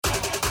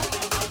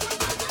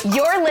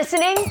You're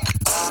listening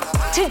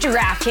to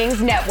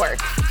DraftKings Network.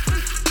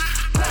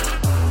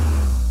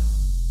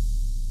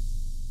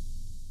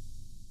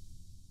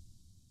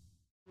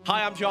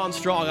 Hi, I'm John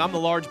Strong. I'm the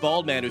large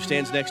bald man who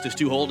stands next to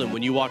Stu Holden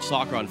when you watch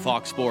soccer on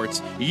Fox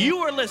Sports. You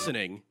are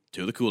listening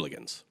to the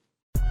Cooligans.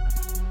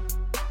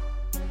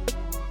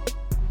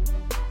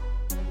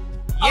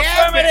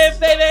 Yeah, affirmative,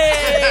 baby!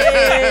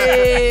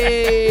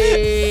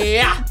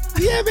 Yeah,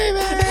 baby!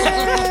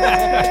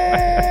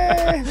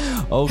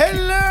 Okay.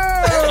 Hello!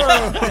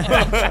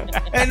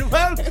 And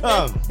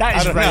welcome! That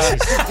is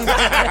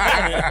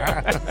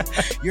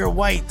racist. You're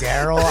white,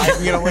 Daryl. I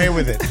can get away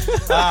with it.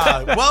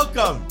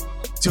 Welcome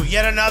to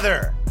yet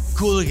another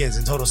Cooligans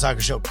and Total Soccer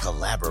Show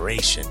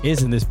collaboration.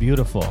 Isn't this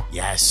beautiful?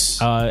 Yes.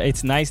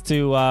 It's nice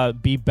to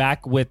be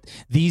back with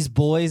these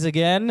boys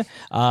again.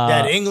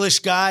 That English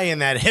guy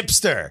and that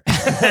hipster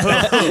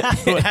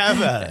who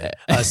have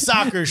a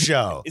soccer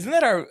show. Isn't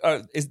that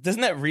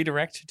doesn't that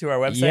redirect to our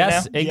website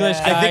Yes, now? English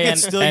guy. I think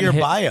it's still and your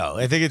bio.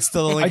 I think it's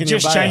still a link in your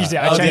bio. I just changed it.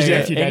 I changed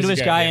it a few days English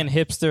ago, guy yeah. and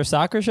hipster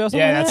soccer show.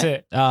 Yeah, that's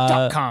it.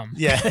 it. .com.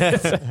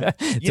 Yeah.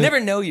 You never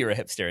know you're a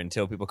hipster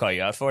until people call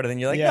you out for it, and then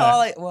you're like,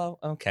 Yeah. no, well,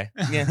 okay.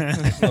 Yeah, a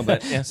little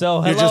bit. Yeah.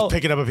 So You're hello. just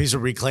picking up a piece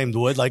of reclaimed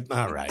wood. Like,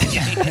 all right.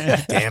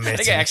 Damn it. I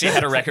think I actually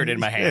had a record in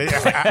my hand.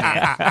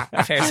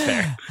 Fair's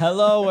fair.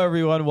 Hello,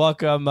 everyone.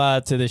 Welcome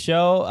to the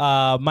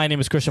show. My name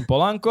is Christian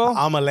Polanco.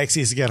 I'm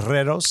Alexis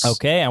Guerreros.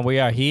 Okay, and we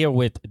are here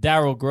with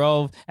Daryl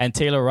Grove and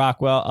Taylor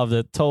Rockwell of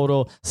the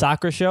Total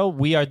Soccer Show.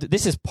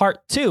 This is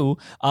part 2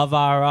 of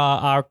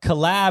our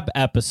collab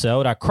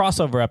episode, our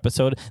crossover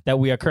episode that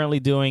we are currently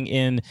doing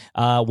in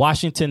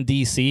Washington,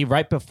 D.C.,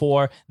 right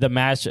before the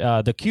match,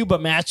 the Cuba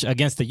match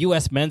against the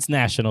U.S. men's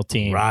national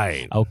team.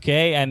 Right.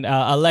 Okay, and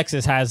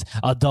Alexis has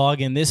a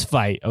dog in this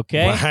fight,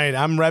 okay? Right.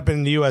 I'm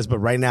repping the U.S., but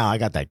right now I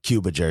got that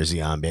Cuba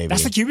jersey on, baby.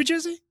 That's the Cuba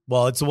jersey?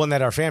 Well, it's the one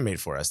that our fan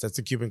made for us. That's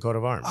the Cuban coat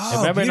of arms. Oh,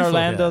 Remember in beautiful.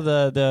 Orlando,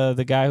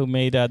 the guy who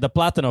made the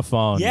Platano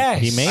phone?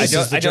 Yes. He made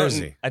the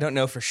jersey. I don't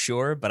know for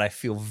sure, but I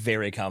feel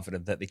very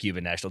confident that the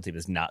Cuban national team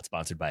is not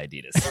sponsored by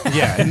Adidas.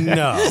 Yeah,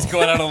 no. Just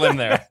going on a limb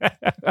there.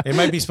 It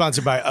might be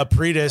sponsored by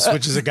Apritas,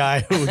 which is a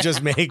guy who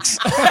just makes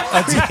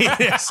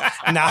Adidas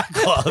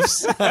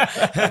knockoffs.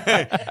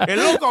 It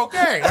look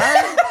okay,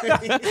 right?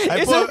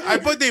 I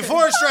put the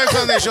 4 stripes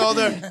on the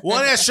shoulder,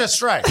 1 extra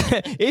stripe.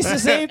 It's the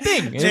same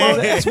thing.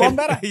 It's one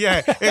better.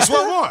 Yeah, it's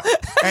one more.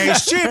 And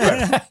it's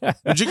cheaper.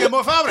 But you get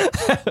more fabric.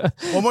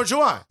 What more do you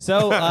want?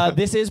 So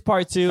this is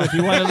part 2. If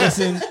you want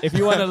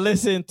to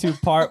listen to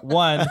part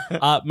 1,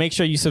 make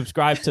sure you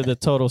subscribe to the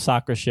Total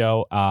Soccer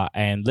Show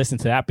and listen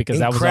to that because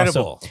that was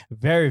also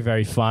very,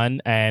 very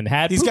fun and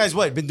had These guys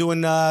been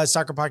doing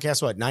soccer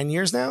podcasts 9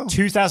 years now?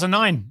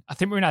 2009. I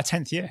think we're in our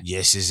 10th year.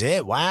 This is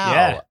it. Wow.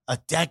 Yeah. A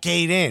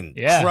decade in.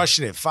 Yeah.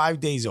 Crushing it 5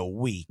 days a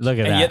week. Look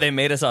at And that. yet they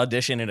made us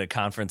audition in a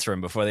conference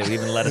room before they would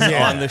even let us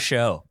on the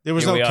show. There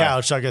was Here no we are.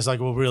 couch. I guess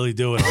we'll really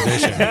do an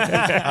audition.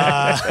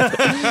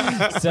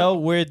 So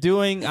we're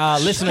doing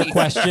listener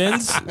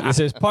questions. This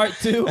is part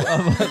 2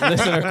 of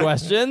listener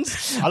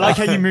questions. I like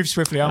how you move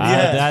swiftly on.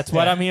 That's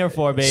what I'm here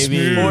for,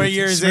 baby. Smooth. 4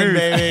 years in,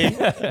 baby.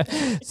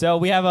 So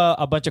we have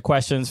a bunch of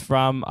questions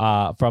from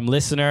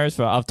listeners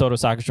of Total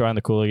Soccer Show and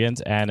the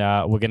Cooligans, and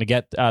we're going to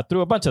get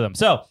through a bunch of them.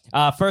 So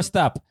first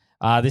up,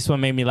 this one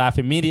made me laugh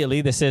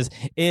immediately. This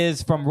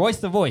is from Royce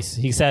the Voice.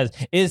 He says,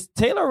 is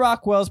Taylor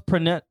Rockwell's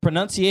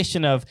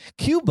pronunciation of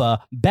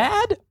Cuba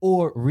bad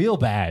or real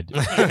bad?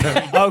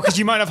 Because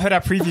you might have heard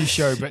our preview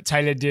show, but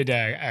Taylor did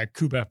a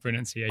Cuba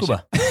pronunciation.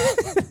 Cuba.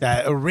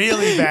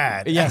 Really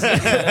bad. Yes.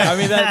 I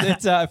mean,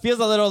 it feels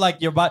a little like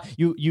you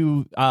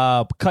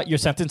cut your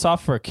sentence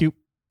off for a cute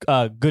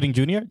Gooding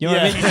Jr. You know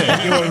what I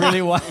mean? You were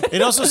really wild.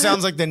 It also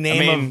sounds like the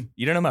name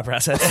you don't know my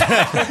process.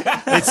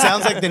 it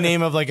sounds like the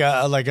name of like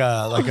a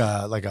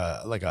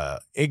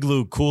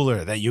igloo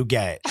cooler that you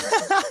get.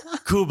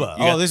 Cuba.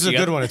 This is a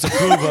good one. It's a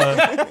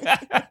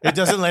Cuba. It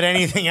doesn't let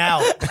anything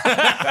out.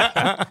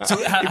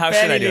 So how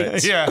should I do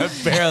it? Yeah,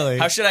 barely.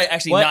 How should I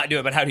actually not do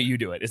it? But how do you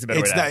do it? It's a better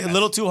way It's to ask a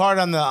little too hard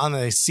on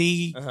the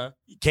C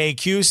K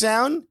Q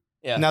sound.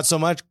 Yeah. Not so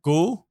much.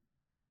 Cool.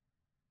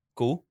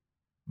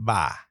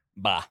 Ba.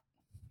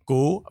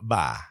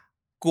 Cuba.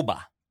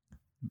 Cuba.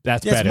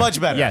 That's Yes, better.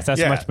 much better. Yes,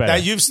 that's much better.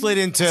 That you've slid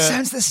into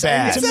Sounds the same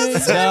bad. to me.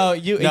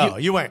 No,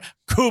 You went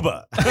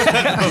Cuba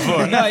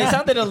before. no, it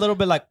sounded a little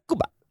bit like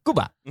Cuba.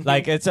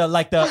 Like it's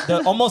like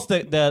the almost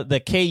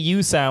the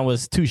KU sound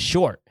was too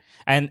short,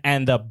 and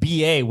the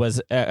BA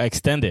was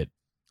extended.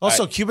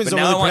 Also, Right. Cubans But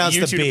don't now really I want pronounce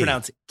you the two B. to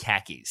pronounce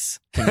khakis.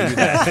 Can you do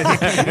that?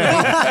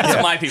 That's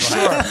what my people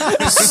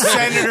have.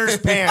 Senator's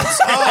pants.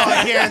 Oh,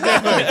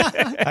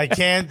 I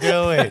can't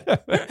do it.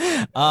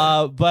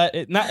 But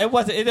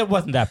it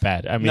wasn't that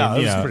bad. I mean, No,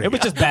 it was pretty it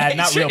was just bad,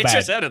 not real It bad.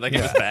 just sounded like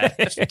it was bad.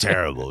 It's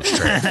terrible. It's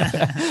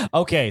terrible.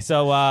 Okay,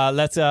 so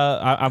let's.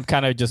 I'm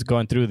kind of just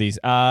going through these.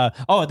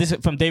 This is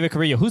from David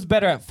Carrillo. Who's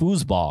better at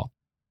foosball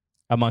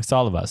amongst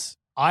all of us?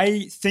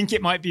 I think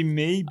it might be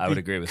me. I would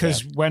agree with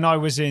because when I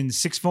was in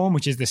sixth form,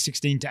 which is the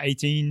 16 to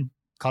 18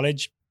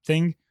 college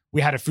thing, we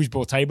had a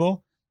foosball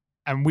table,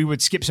 and we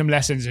would skip some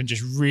lessons and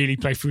just really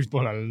play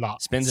foosball a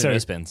lot. Spins So- and no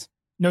spins.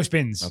 No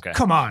spins. Okay.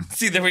 Come on.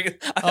 See, there we go.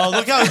 Oh,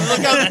 look how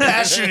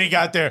passionate he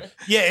got there.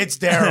 Yeah, it's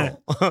Daryl.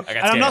 I got And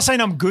I'm not scared.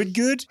 saying I'm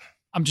good.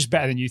 I'm just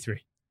better than you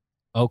three.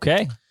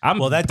 Okay.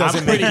 Well, that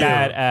doesn't I'm pretty make you-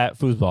 bad at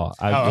football.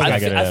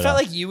 okay. I felt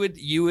like you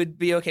would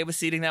be okay with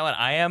seeding that one.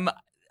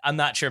 I'm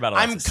not sure about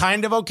I'm Alexis.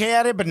 kind of okay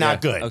at it, but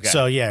not Yeah, good. okay.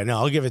 So yeah, no,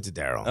 I'll give it to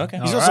Daryl. Okay.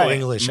 He's All also right.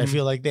 English. I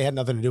feel like they had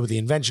nothing to do with the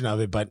invention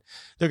of it, but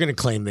they're going to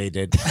claim they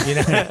did. You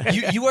know,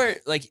 you are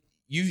like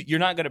you're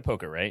not good at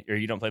poker, right? Or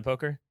you don't play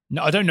poker?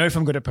 No, I don't know if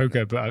I'm good at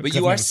poker, but But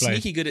you are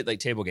sneaky good at like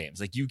table games.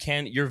 Like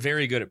you're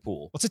very good at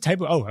pool. What's a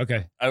table? Oh,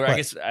 okay. Or I What?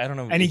 guess I don't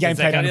know. Any game Is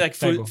that played kinda on like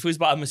table.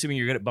 foosball. I'm assuming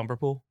you're good at bumper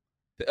pool.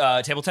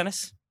 Table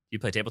tennis. You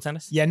play table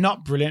tennis? Yeah,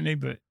 not brilliantly,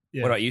 but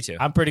yeah. What about you two?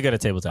 I'm pretty good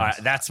at table All tennis.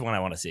 right, that's one I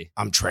want to see.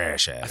 I'm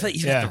trash at I it. feel like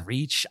even Yeah. at the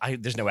reach,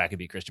 there's no way I could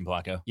beat Christian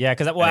Blanco. Yeah,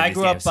 because I I think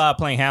grew these up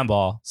playing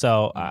handball,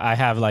 so I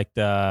have like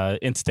the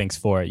instincts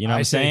for it. You know what I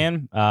I'm see.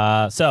 saying?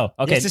 So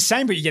Yeah, okay. it's the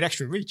same, but you get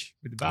extra reach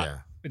with the bat, Yeah.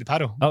 with the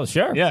paddle. Oh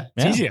sure. Yeah,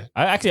 it's easier.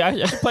 I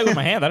should play with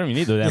my hand. I don't even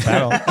need to do that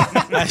paddle.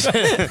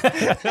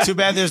 Too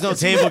bad there's no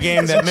table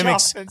game that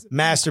mimics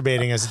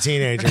masturbating as a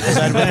teenager. Because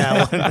I'd win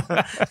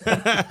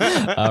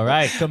that one. All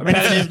right,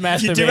 competitive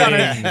If you do it on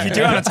masturbating. if you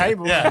do it on a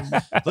table,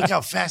 Yeah. Look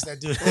how fast that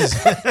dude is.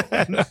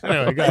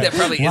 Anyway, go ahead. That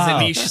probably Wow.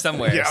 is a niche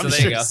somewhere. Yeah, so I'm there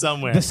sure you go.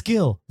 somewhere. The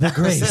skill, the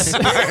grace.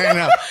 I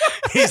know.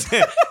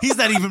 He's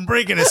not even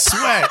breaking a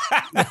sweat.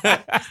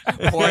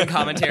 Porn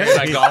commentary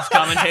by golf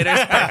commentators.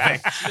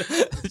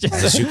 Perfect.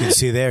 As you can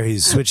see there,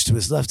 he's switched to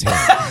his left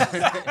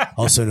hand,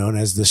 also known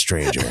as the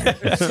stranger.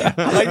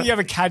 I like you have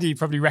a caddy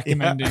probably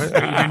recommending what you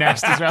do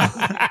next as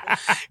well.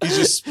 He's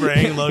just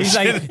spraying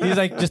lotion. he's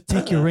like, just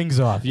take your rings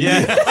off. Yeah.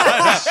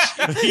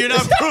 You're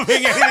not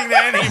proving anything to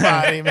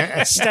anybody,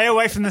 man. Stay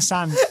away from the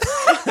sand.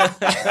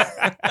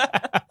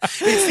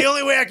 It's the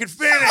only way I could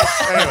finish.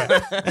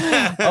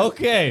 Anyway.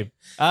 Okay.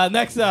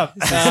 Next up,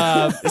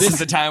 This is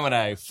the time when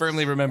I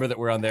firmly remember that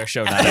we're on their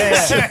show now.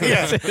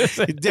 Yeah.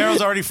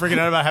 Daryl's already freaking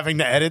out about having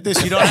to edit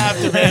this. You don't have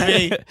to,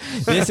 baby.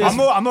 this is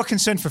I'm more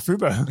concerned for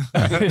Fubo.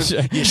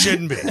 You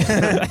shouldn't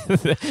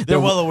be. They're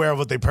well aware of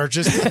what they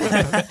purchased.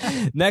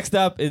 Next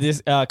up.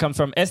 This comes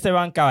from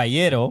Esteban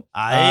Caballero,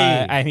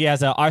 Aye. and he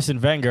has an Arsene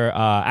Wenger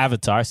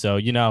avatar. So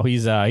you know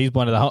he's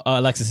one of the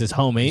Alexis's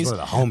homies. He's one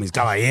of the homies,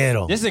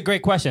 caballero. This is a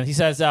great question. He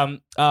says,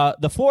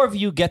 the four of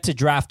you get to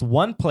draft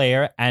one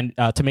player and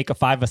to make a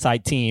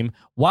five-a-side team.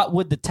 What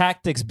would the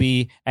tactics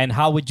be, and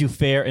how would you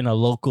fare in a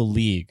local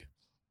league?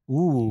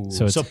 Ooh.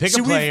 So it's- So pick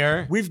So a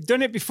player. We've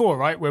done it before,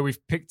 right? Where we've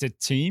picked a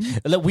team.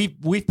 Look,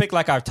 we've picked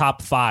like our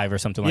top five or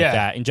something like Yeah.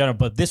 that in general,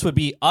 but this would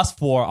be us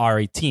four are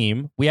a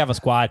team. We have a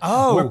squad.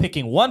 Oh. We're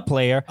picking one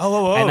player.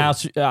 Oh. And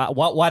now,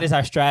 what is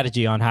our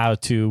strategy on how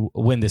to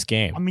win this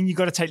game? I mean, you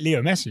got to take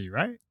Leo Messi,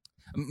 right?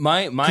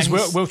 My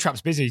Because Will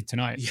Trapp's busy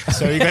tonight,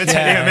 so you got to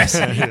take Leo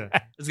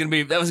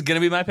Messi. that was gonna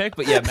be my pick,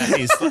 but yeah,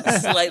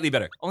 Messi's slightly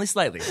better, only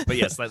slightly, but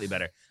yeah, slightly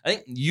better. I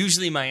think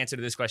usually my answer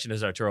to this question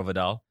is Arturo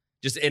Vidal.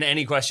 Just in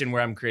any question where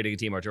I'm creating a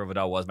team, Arturo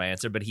Vidal was my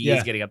answer, but he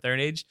is getting up there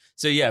in age.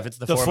 So yeah, if it's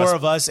the four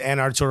of us and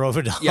Arturo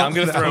Vidal. yeah, I'm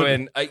gonna That throw would-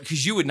 in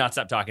because you would not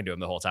stop talking to him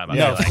the whole time. I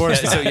No, feel of like.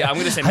 course not. So yeah, I'm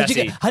gonna say How'd Messi. you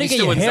get He still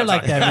your wouldn't hair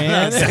stop like talking.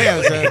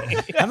 that,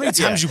 man? How many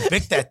times you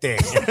picked that thing?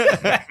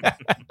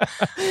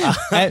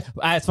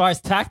 As far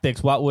as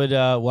tactics, what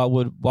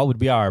would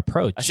be our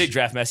approach? I say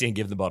draft Messi and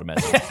give the ball to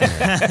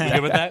Messi. You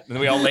good with that? And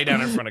then we all lay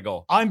down in front of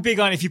goal. I'm big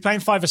on if you're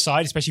playing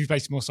five-a-side, especially if you play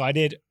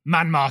small-sided,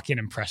 man marking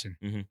and pressing.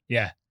 Mhm.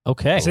 Yeah.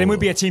 Okay. So then we'd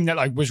be a team that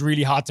like was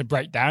really hard to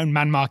break down,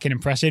 man marking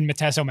and pressing.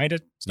 Mateus Almeida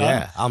style.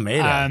 Yeah,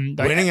 Almeida.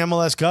 Like, winning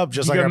MLS Cup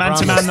just you like go I man to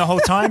man promised. the whole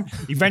time.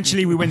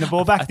 Eventually, we win the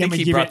ball back. I Then think we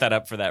he give brought it. that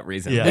up for that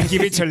reason. Yeah. Then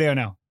give it to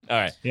Lionel. All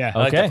right. Yeah. I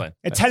like Okay. that plan.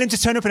 And tell him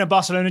to turn up in a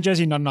Barcelona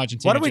jersey, not an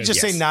Argentina. Why don't we jersey.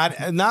 just say not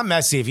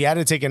Messi? If you had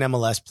to take an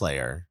MLS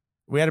player,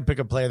 we had to pick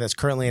a player that's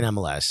currently in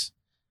MLS.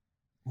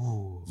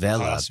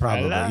 Vela, Carlos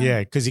probably. Vela? Yeah,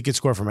 because he could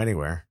score from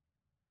anywhere.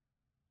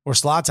 Or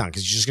Zlatan,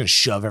 because he's just going to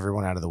shove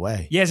everyone out of the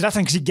way. Yeah, so that's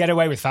because he get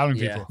away with fouling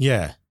Yeah. people.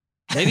 Yeah.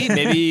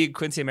 Maybe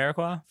Quincy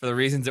Amarikwa for the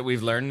reasons that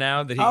we've learned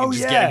now that he can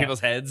just get in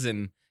people's heads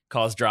and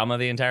cause drama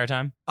the entire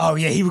time. Oh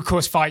yeah, he would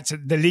cause fights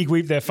at the league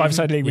the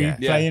five-side league Yeah.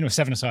 we play in, or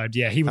seven-a-side.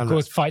 Yeah, he would I'm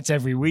cause fights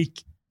every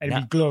week. It'd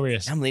Yeah. be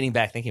glorious. I'm leaning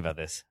back thinking about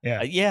this.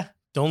 Yeah. Yeah.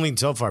 Don't lean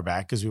so far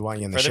back because we want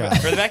you in the Further, shot.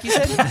 further back, you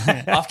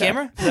said? Off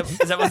camera? Is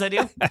that what's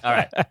ideal? All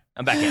right.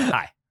 I'm back in.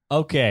 Hi.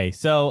 Okay,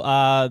 so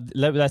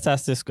let's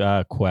ask this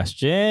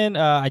question.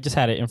 I just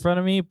had it in front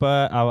of me,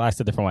 but I'll ask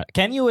a different one.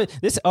 Can you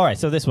all right?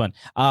 So this one,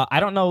 I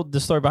don't know the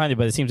story behind it,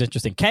 but it seems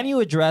interesting. Can you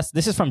address?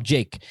 This is from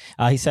Jake.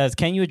 He says,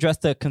 "Can you address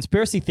the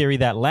conspiracy theory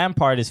that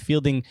Lampard is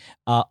fielding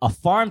a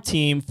farm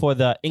team for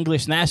the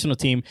English national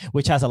team,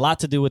 which has a lot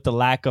to do with the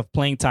lack of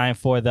playing time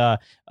for the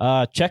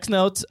checks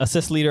notes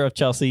assist leader of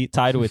Chelsea,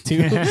 tied with 2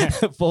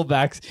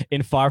 fullbacks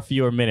in far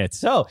fewer minutes?"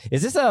 So,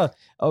 is this a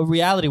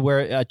reality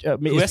where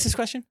Who asked this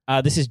question?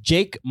 this is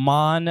Jake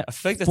Mon I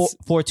feel like that's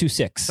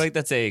 426. I feel like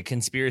that's a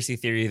conspiracy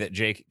theory that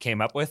Jake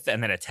came up with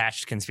and then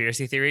attached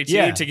conspiracy theory to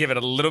Yeah. to give it a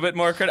little bit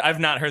more credit. I've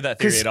not heard that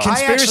theory at all.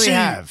 I actually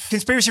have.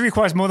 Conspiracy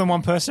requires more than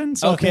one person.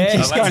 So Okay. I think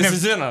he's kind Alexis of,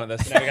 is in on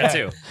this. Now we got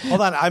two.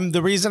 Hold on. I'm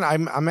the reason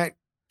I'm at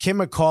Kim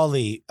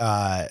McCauley,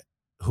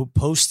 who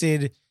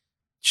posted.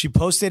 She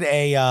posted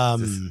a.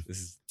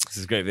 This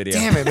is a great video.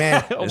 Damn it,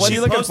 man! What are She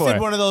you looking posted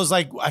for? one of those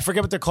like I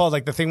forget what they're called,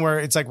 like the thing where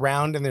it's like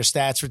round and their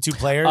stats for two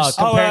players.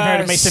 Comparing her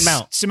to Mason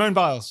Mount. Simone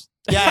Biles.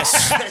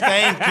 Yes,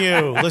 thank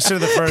you. Listen to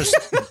the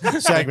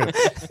first segment.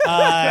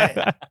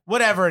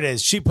 Whatever it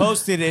is, she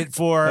posted it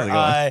for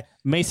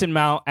Mason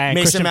Mount and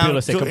Mason Christian Mount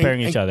Pulisic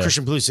comparing each other.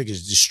 Christian Pulisic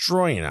is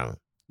destroying him.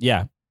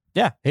 Yeah.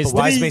 But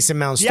why is Mason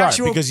Mount the start?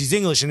 actual- Because he's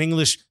English, and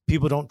English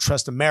people don't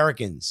trust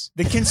Americans.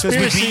 The Because we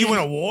conspiracy. beat you in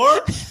a war?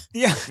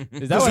 Yeah. Is that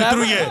Because what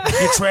we threw happened?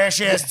 your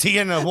trash ass tea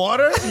in the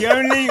water? The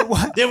only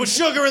There was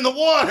sugar in the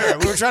water.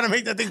 We were trying to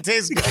make that thing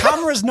taste good.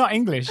 camera's not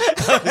English.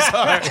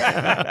 Sorry.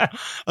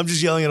 I'm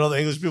just yelling at all the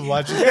English people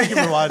watching. Thank you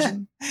for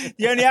watching.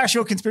 The only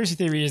actual conspiracy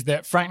theory is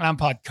that Frank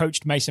Lampard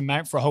coached Mason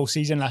Mount for a whole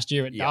season last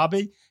year at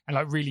Derby and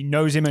like really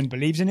knows him and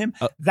believes in him.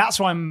 That's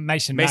why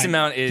Mason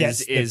Mount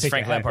gets the is pick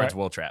Frank ahead, Lampard's right?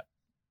 wool trap.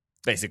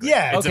 Basically.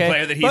 Yeah. It's Okay. a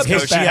player that he's But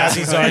His coached.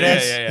 Giazzi Zardes.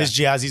 Yeah. His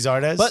Giazzi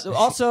Zardes. But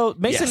also,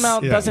 Mason Yes.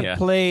 Mount Yeah. doesn't Yeah.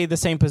 play the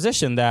same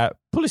position that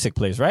Pulisic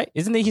plays, right?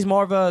 Isn't he? He's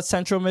more of a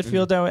central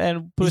midfielder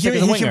and Pulisic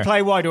is a He winger. can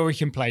play wide or he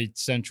can play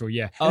central,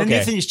 yeah. And then the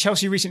Okay. other thing is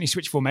Chelsea recently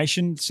switched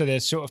formation, so they're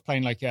sort of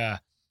playing like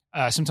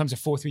sometimes a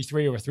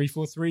 4-3-3 or a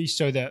 3-4-3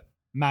 so that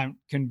Mount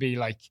can be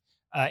like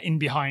in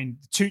behind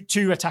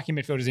two attacking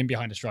midfielders in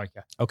behind a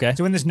striker. Okay.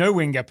 So when there's no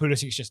winger,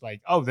 Pulisic's just like,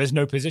 oh, there's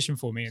no position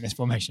for me in this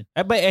formation.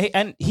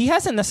 And he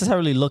hasn't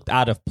necessarily looked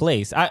out of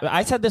place.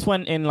 I said this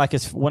one in like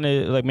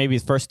maybe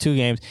his first two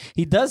games.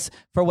 He does,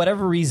 for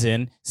whatever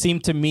reason, seem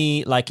to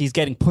me like he's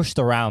getting pushed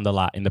around a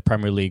lot in the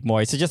Premier League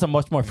more. It's just a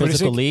much more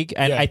physical Pulisic? league,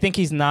 and Yeah. I think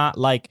he's not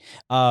like.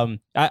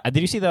 Did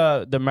you see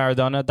the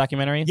Maradona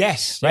documentary?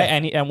 Yes.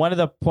 Right, yeah. and one of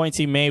the points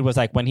he made was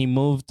like when he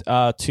moved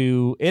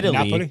to Italy,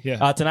 Napoli,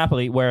 yeah. to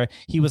Napoli, where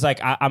he was like,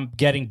 I'm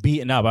getting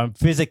beaten up. I'm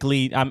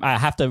physically, I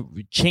have to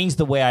change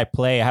the way I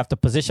play. I have to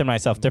position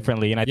myself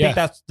differently, and I Yeah. think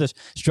that's the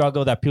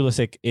struggle that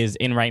Pulisic is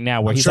in right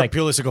now, where I'm he's sure like,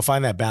 Pulisic will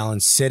find that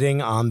balance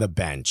sitting on the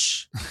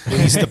bench. He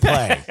needs to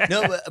play.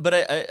 No, but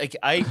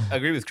I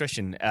agree with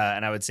Christian,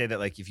 and I would say that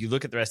like if you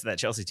look at the rest of that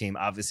Chelsea team,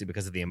 obviously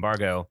because of the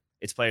embargo,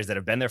 it's players that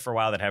have been there for a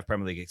while that have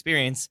Premier League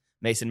experience.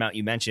 Mason Mount,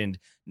 you mentioned,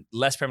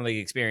 less Premier League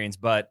experience,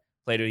 but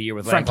played a year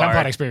with Frank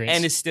Lampard experience.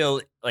 and is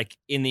still like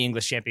in the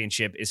English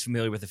Championship, is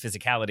familiar with the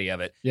physicality of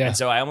it. Yeah. And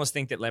so I almost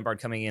think that Lampard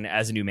coming in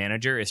as a new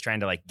manager is trying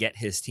to like get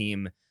his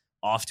team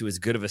off to as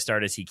good of a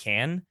start as he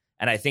can.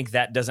 And I think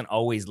that doesn't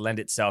always lend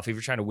itself, if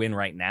you're trying to win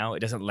right now, it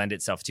doesn't lend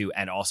itself to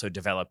and also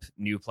develop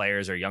new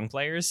players or young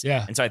players.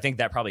 Yeah. And so I think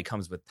that probably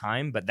comes with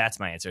time, but that's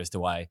my answer as to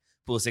why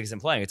Pulisic isn't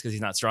playing. It's because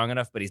he's not strong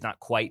enough, but he's not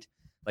quite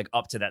like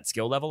up to that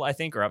skill level, I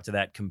think, or up to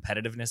that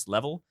competitiveness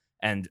level.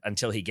 And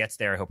until he gets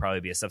there, he'll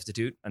probably be a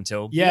substitute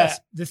until he Yeah, does.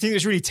 the thing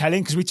that's really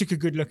telling, because we took a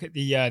good look at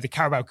the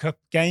Carabao Cup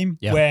game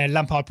Yeah. where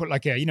Lampard put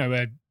like a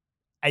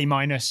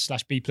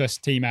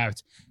A-/B+ team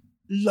out.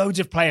 Loads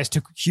of players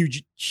took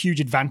huge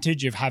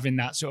advantage of having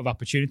that sort of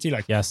opportunity.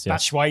 Like yes.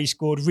 Batshuayi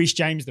scored, Reece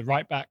James, the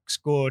right back,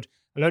 scored.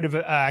 A load of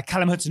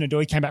Callum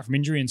Hudson-Odoi came back from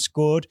injury and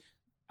scored.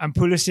 And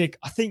Pulisic,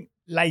 I think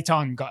late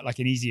on got like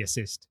an easy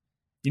assist.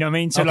 You know what I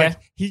mean? So Okay. like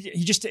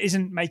he just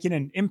isn't making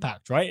an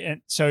impact, right?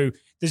 And so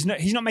he's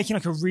not making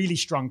like a really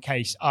strong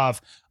case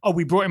of, oh,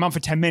 we brought him on for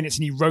 10 minutes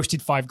and he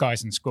roasted 5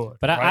 guys and scored.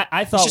 But right?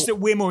 I thought it's just that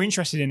we're more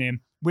interested in him.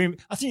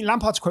 I think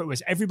Lampard's quote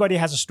was, everybody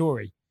has a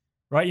story,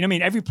 right? You know what I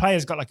mean? Every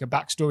player's got like a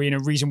backstory and a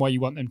reason why you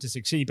want them to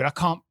succeed, but I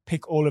can't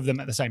pick all of them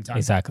at the same time.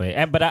 exactly.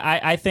 But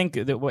I think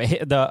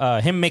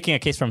him making a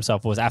case for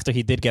himself was after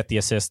he did get the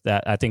assist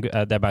that I think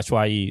that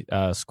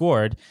Batshuayi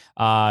scored.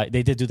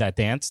 They did do that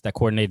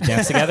coordinated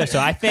dance together. So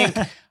I think.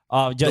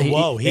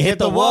 He hit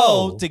the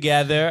whoa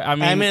together. I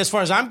mean, as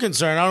far as I'm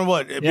concerned, I don't know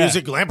what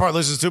music Lampard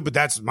listens to, but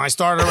that's my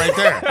starter right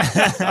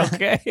there.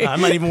 okay. I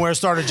might even wear a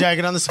starter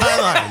jacket on the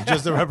sideline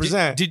just to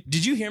represent.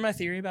 Did you hear my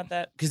theory about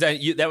that? Because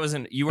you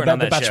weren't About on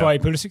the that show. Batshuayi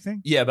Pulisic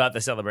thing? Yeah, about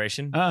the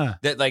celebration. Ah.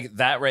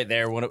 That right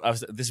there.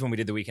 This is when we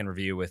did the weekend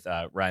review with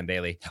Ryan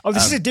Bailey. Oh,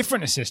 this is a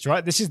different assist,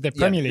 right? This is the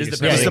Premier League this is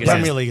the assist. It's the League assist.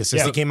 Premier League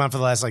assist. Yeah. It came on for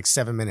the last like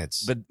 7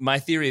 minutes. But my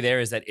theory there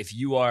is that if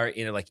you are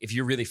if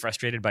you're really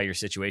frustrated by your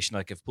situation,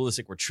 like if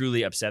Pulisic were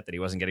truly upset that he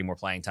wasn't getting more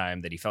playing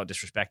time, that he felt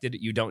disrespected,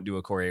 you don't do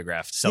a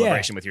choreographed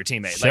celebration with your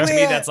teammate. Sure. Like to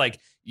me, Yeah. that's like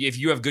if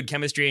you have good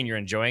chemistry and you're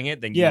enjoying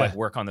it, then you Yeah. like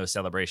work on those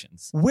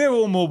celebrations. We're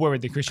all more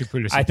worried than Christian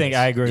Pulisic. I think is.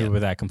 I agree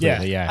with that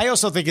completely. Yeah. I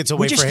also think it's a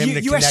We're way just for him to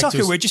US connect soccer. to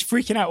his- We're just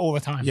freaking out all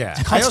the time. Yeah, It's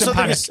I constant also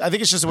panic.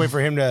 think it's just a way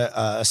for him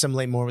to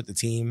assimilate more with the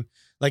team.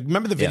 Like,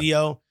 remember the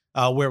video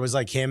where it was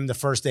like him the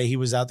first day he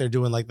was out there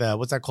doing like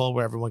what's that called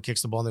where everyone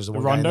kicks the ball and there's the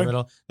one guy in the rondo?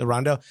 middle, the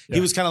rondo. Yeah. He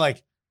was kind of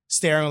like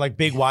staring like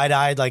big wide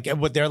eyed, like at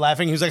what they're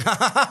laughing. He was like,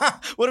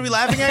 "What are we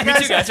laughing at,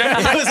 guys?" too, guys,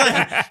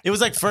 right? it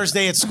was like first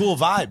day at school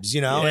vibes,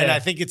 you know. Yeah. And I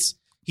think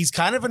he's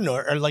kind of a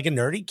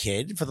nerdy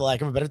kid, for the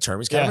lack of a better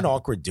term. He's kind of an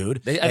awkward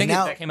dude. I And think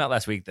now- that came out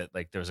last week that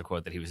like there was a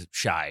quote that he was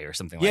shy or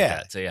something Yeah. like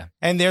that. So yeah.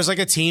 And there's like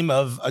a team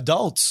of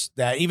adults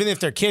that even if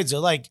they're kids, they're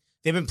like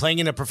they've been playing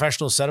in a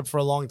professional setup for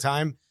a long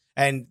time.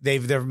 and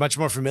they're much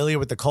more familiar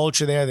with the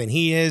culture there than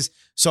he is,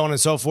 so on and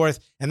so forth.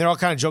 And they're all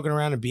kind of joking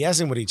around and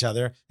BSing with each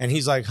other. And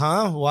he's like,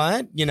 huh,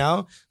 what? You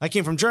know, I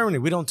came from Germany.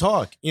 We don't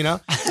talk, you know?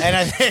 And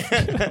I think,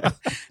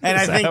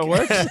 How it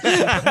works?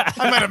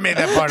 I might have made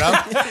that part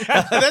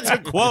up. That's a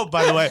quote,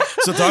 by the way.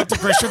 So talk to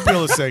Christian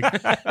Pulisic.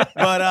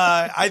 But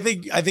I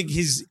think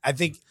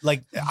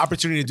like the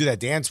opportunity to do that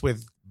dance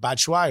with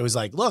Batshuayi was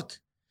like, look,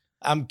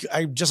 I'm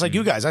just like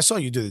you guys. I saw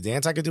you do the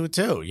dance. I could do it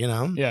too, you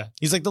know? Yeah.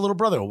 He's like the little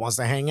brother who wants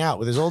to hang out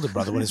with his older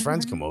brother when his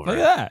friends come over. Look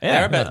at that.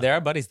 Yeah. They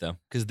are buddies though,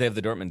 because they have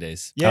the Dortmund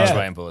days. Yeah.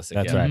 Batshuayi and Pulisic.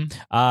 That's yeah. right. Okay.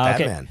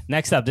 Batman.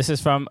 Next up, this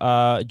is from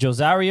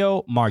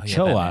Josario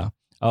Marchoa. Batman.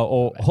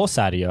 Or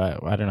Rosario,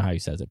 I don't know how he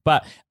says it,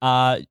 but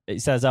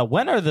it says,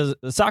 when are the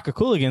soccer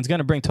Cooligans going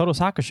to bring Total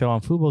Soccer Show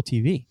on Fubo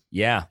TV?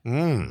 Yeah.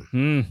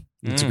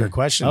 That's a good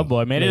question. Oh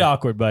boy, made it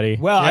awkward, buddy.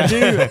 Well, I do.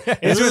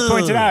 It's worth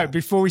pointing out,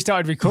 before we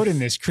started recording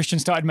this, Christian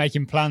started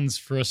making plans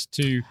for us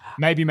to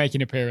maybe make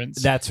an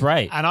appearance. That's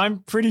right. And I'm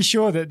pretty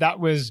sure that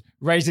was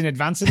raised in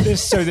advance of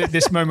this so that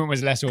this moment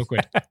was less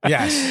awkward.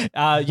 Yes.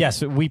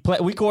 Yes, we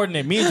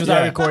coordinate. Me and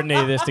Josario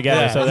coordinated this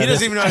together. So He that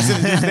doesn't even know how to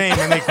say his name,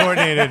 and they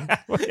coordinated.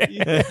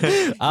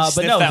 but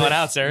Sniff no, that one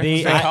out, sir.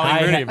 the- It's very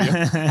Colin Rooney of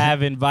you.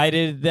 have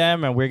invited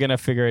them, and we're gonna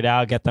figure it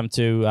out. Get them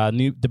to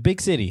the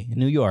big city,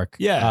 New York.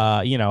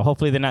 Yeah.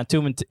 Hopefully they're not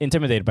too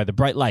intimidated by the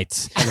bright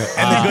lights.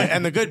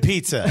 and the good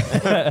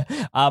pizza.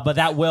 But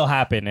that will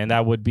happen, and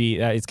that would be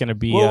it's gonna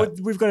be. Well,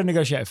 we've got to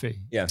negotiate a fee.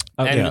 Yeah.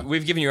 Okay. And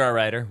we've given you our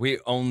rider. We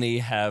only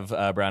have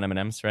brown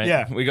M&Ms, right?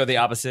 Yeah. We go the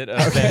opposite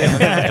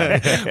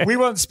of We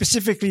want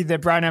specifically the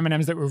brown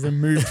M&Ms that were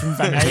removed from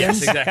Van Halen's. Yes,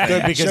 exactly.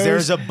 Good, because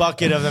there's a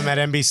bucket of them at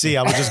NBC.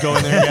 I would just go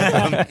in there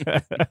and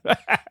get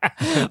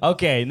them.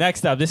 Okay,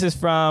 next up, this is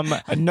from.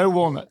 And no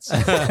walnuts.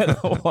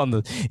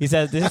 He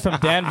says this is from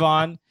Dan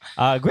Vaughn.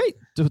 Great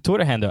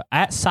Twitter handle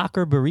at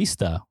Soccer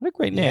Barista. What a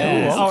great name!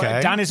 Yeah. Ooh, Okay.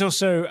 Oh, Dan is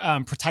also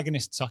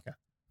protagonist soccer.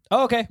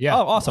 Oh, okay. Yeah.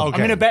 Oh, awesome. Okay. I'm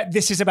going to bet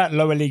this is about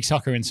lower league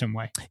soccer in some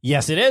way.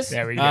 Yes, it is.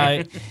 There we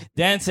go.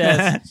 Dan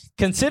says,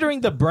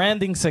 considering the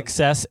branding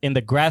success in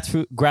the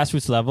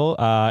grassroots level,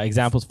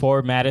 examples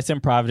for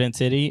Madison, Providence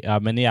City,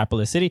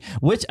 Minneapolis City,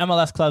 which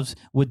MLS clubs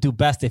would do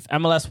best if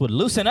MLS would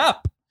loosen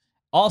up?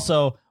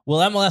 Also, will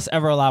MLS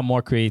ever allow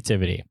more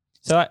creativity?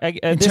 So,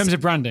 In terms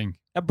of branding.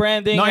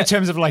 branding, Not in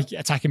terms of like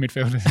attacking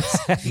midfielders.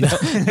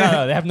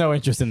 no, they have no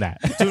interest in that.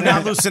 Do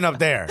not loosen up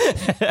there.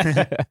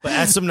 But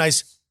add some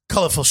nice,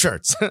 colorful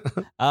shirts.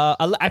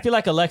 I feel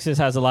like Alexis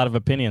has a lot of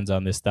opinions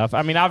on this stuff.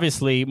 I mean,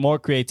 obviously, more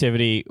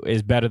creativity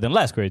is better than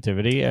less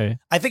creativity.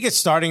 I think it's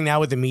starting now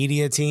with the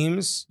media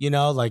teams.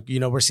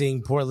 We're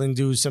seeing Portland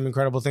do some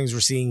incredible things. We're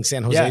seeing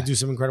San Jose do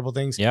some incredible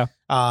things. Yeah.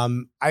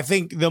 I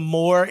think the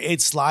more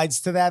it slides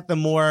to that, the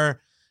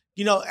more,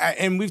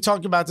 and we've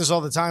talked about this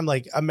all the time,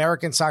 like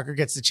American soccer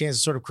gets the chance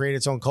to sort of create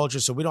its own culture.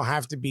 So we don't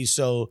have to be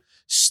so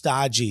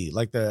stodgy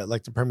like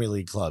the Premier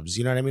League clubs.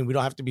 You know what I mean? We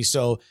don't have to be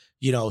so,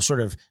 sort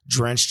of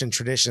drenched in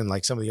tradition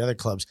like some of the other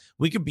clubs.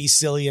 We could be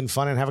silly and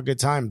fun and have a good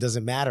time. It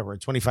doesn't matter. We're a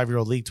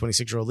 25-year-old league,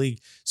 26-year-old league.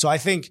 So I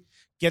think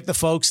get the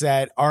folks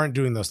that aren't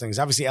doing those things.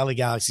 Obviously, LA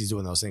Galaxy's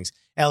doing those things.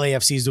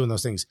 LAFC's doing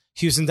those things.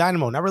 Houston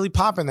Dynamo, not really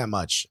popping that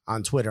much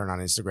on Twitter and on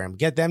Instagram.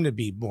 Get them to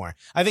be more.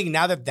 I think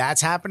now that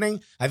that's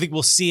happening, I think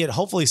we'll see it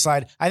hopefully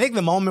slide. I think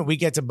the moment we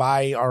get to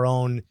buy our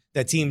own,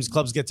 that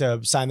clubs get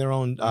to sign their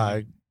own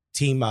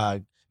team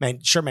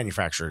shirt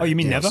manufacturer. Oh, you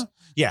mean deals. never?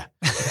 Yeah,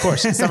 of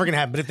course. It's never going to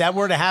happen. But if that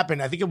were to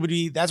happen, I think it would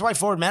be, that's why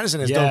Forward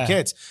Madison has Yeah. dope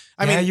kits.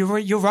 I Yeah,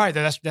 mean, you're right.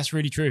 That's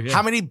really true. Yeah.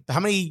 how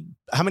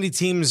many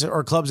teams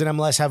or clubs in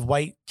MLS have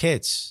white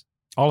kits?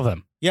 All of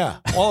them. Yeah,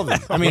 all of them.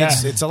 I mean, Yeah.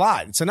 it's a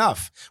lot. It's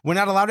enough. We're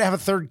not allowed to have a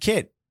third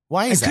kit.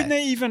 Why And is couldn't that?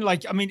 they even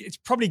it's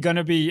probably going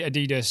to be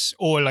Adidas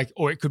or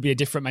it could be a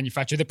different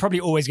manufacturer. They're probably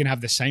always going to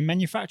have the same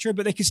manufacturer,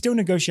 but they could still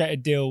negotiate a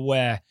deal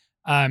where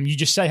you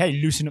just say, hey,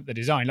 loosen up the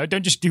design. Like,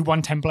 don't just do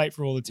one template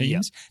for all the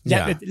teams.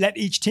 Yeah. Let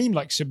each team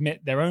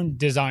submit their own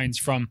designs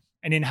from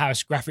an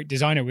in-house graphic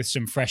designer with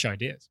some fresh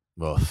ideas.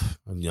 Well,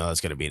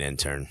 that's going to be an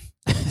intern.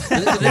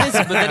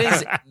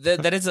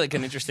 that is like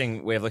an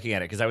interesting way of looking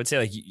at it, because I would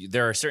say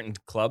there are certain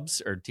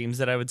clubs or teams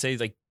that I would say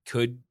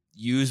could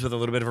use with a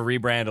little bit of a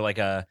rebrand or like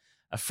a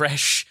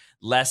fresh,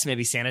 less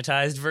maybe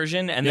sanitized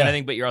version. And then I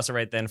think, but you're also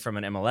right then from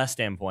an MLS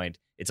standpoint,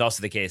 it's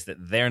also the case that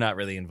they're not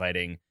really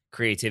inviting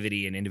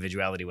creativity and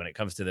individuality when it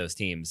comes to those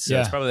teams. So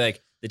it's probably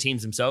the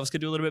teams themselves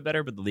could do a little bit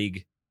better, but the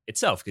league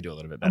itself could do a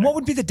little bit better. And what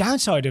would be the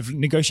downside of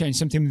negotiating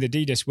something with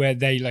Adidas where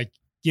they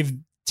give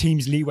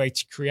teams leeway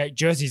to create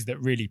jerseys that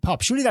really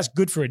pop? Surely that's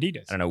good for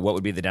Adidas. I don't know, what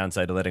would be the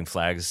downside to letting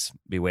flags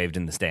be waved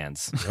in the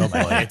stands? Oh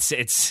boy,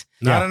 It's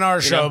not on our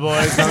show,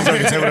 boys. Don't you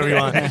can say whatever you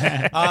want.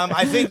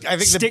 I think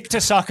Stick to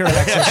soccer,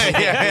 Alexis.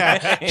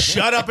 yeah.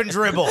 Shut up and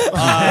dribble.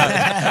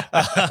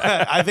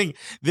 I think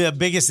the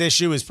biggest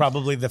issue is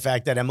probably the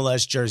fact that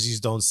MLS jerseys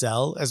don't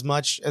sell as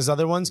much as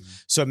other ones,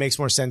 so it makes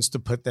more sense to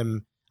put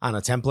them on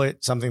a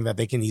template, something that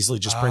they can easily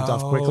just print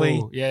off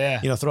quickly. Yeah.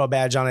 Throw a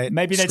badge on it.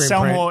 Maybe they'd screen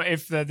sell print, more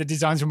if the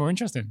designs were more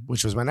interesting.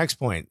 which was my next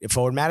point. If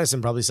Forward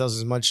Madison probably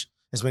sells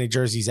as many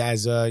jerseys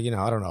as I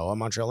don't know, a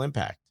Montreal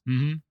Impact.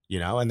 Mm-hmm.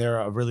 And they're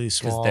a really Because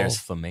small there's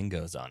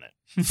flamingos on it.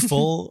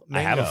 full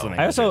I have a mango.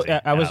 flamingo. I also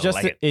jersey, I was and just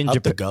like it. in Up the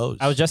Japan. goes.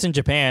 I was just in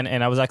Japan,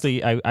 and I was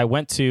actually I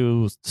went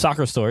to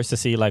soccer stores to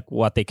see like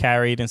what they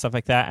carried and stuff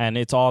like that, and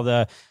it's all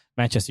the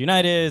Manchester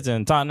Uniteds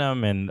and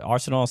Tottenham and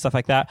Arsenal and stuff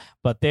like that.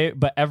 But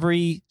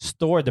every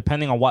store,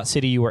 depending on what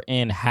city you were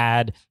in,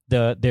 had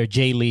their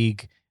J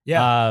League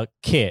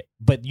kit.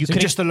 But you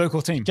couldn't just the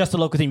local team. just the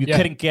local team. You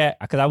couldn't get,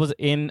 because I was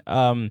in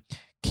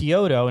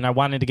Kyoto and I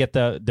wanted to get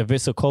the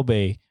Vissel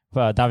Kobe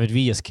David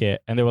Villa's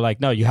kit, and they were like,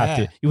 "No, you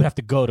would have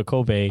to go to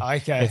Kobe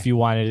if you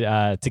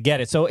wanted to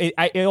get it." So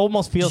it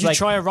almost feels Did you like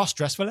try a Ross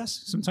dress for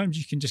less? Sometimes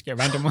you can just get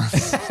random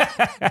ones.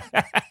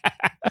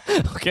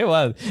 Okay,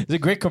 well, it's a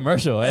great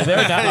commercial. Are they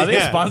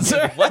a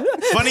sponsor?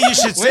 Funny you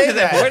should say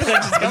that. Where did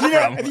that just come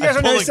from? If you guys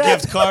Pull want a to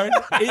gift card.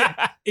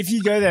 if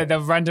you go there,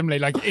 they'll randomly,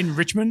 like in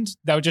Richmond,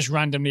 they'll just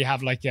randomly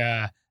have like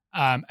a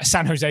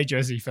San Jose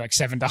jersey for like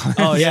 $7.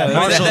 Oh yeah,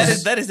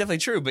 That is definitely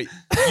true, but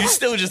you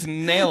still just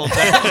nailed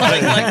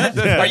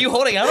that. Are you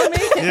holding out on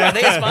me? Are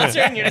they a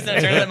sponsor and you're just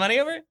going to turn that money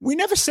over? We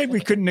never said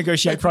we couldn't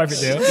negotiate private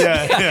deals.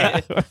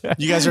 Yeah.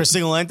 You guys are a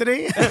single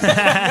entity.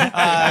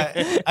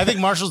 I think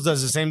Marshalls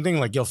does the same thing.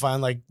 Like you'll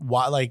find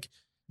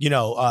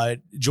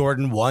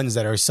Jordan 1s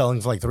that are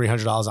selling for like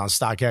 $300 on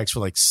StockX for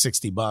like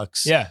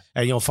 $60. Yeah.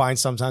 And you'll find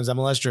sometimes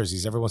MLS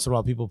jerseys. Every once in a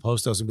while, people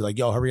post those and be like,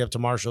 "Yo, hurry up to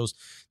Marshalls.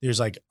 There's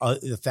like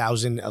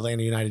 1,000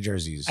 Atlanta United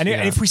jerseys." And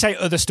if we say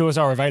other stores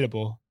are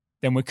available,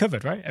 then we're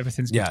covered, right?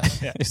 Everything's good.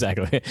 Yeah.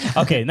 exactly.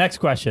 Okay, next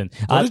question.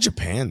 Go to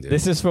Japan, dude.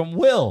 This is from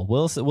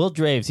Will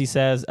Draves. He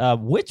says,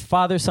 which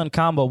father-son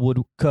combo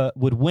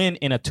would win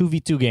in a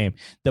 2v2 game?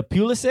 The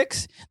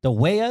Pulisic's, the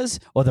Weahs,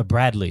 or the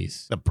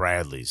Bradleys? The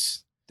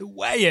Bradleys. The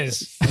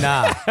Weahs.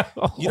 Nah.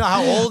 You know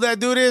how old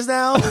that dude is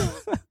now?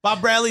 Bob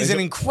Bradley's in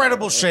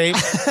incredible shape,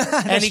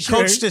 and he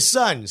coached his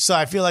son. So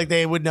I feel like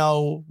they would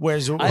know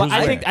who's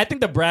I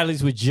think the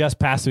Bradleys would just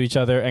pass to each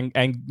other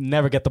and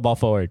never get the ball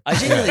forward. I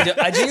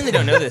genuinely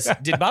don't know this.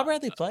 Did Bob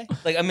Bradley play?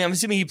 Like, I mean, I'm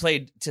assuming he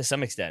played to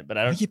some extent, but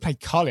I I don't. think he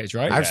played college,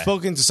 right? I've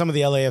spoken to some of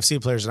the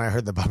LAFC players, and I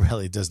heard that Bob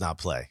Bradley does not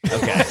play.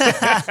 Okay.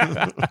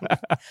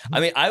 I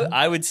mean,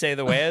 I would say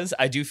the Weahs.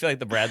 I do feel like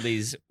the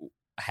Bradleys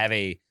have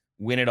a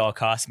win at all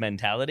cost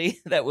mentality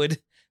that would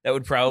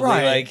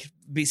probably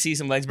see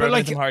some legs broken,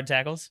 like, some hard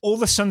tackles. All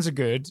the sons are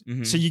good,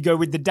 Mhm. so you go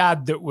with the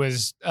dad that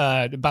was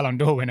the Ballon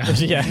d'Or winner.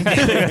 yeah.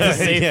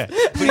 Yeah.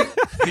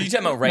 Who are you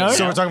talking about right No? now?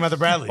 So we're talking about the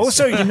Bradleys.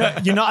 Also, you're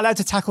not allowed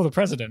to tackle the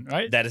president,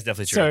 right? That is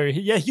definitely true.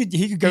 So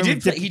he could go. He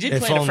did If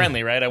play in a only.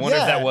 friendly, right? I wonder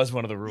if Yeah. that was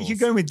one of the rules. He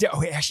could go with.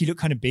 Oh, it actually looked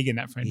kind of big in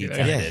that friendly. He though.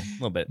 kind of Yeah. did. A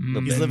little bit.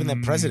 He's living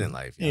that president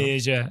life. He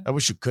is, yeah. I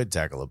wish you could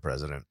tackle a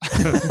president.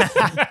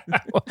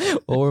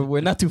 Or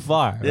we're not too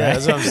far. Right? Yeah,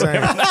 that's what I'm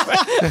saying.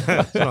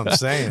 That's what I'm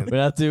saying. We're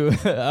not too.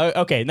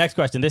 Okay, next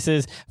question. This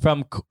is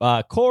from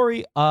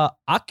Corey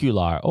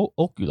Ocular.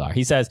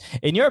 He says,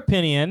 in your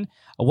opinion,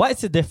 what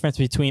is the difference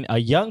between a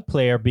young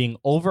player being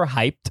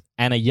overhyped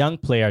and a young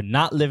player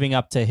not living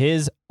up to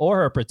his or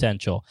her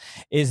potential?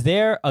 Is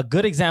there a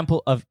good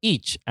example of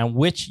each, and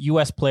which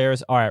U.S.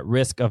 players are at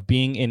risk of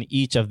being in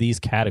each of these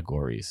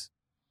categories?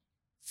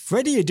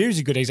 Freddie Adu is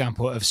a good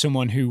example of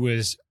someone who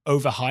was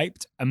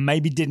overhyped and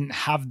maybe didn't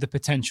have the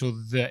potential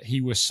that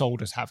he was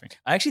sold as having.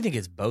 I actually think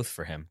it's both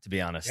for him, to be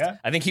honest. Yeah?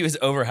 I think he was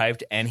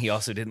overhyped and he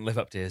also didn't live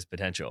up to his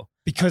potential.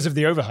 Because of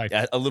the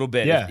overhype. A little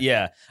bit.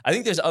 Yeah. I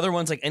think there's other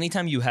ones, like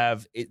anytime you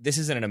have, this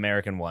isn't an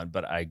American one,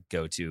 but I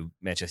go to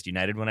Manchester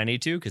United when I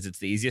need to because it's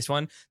the easiest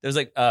one. There's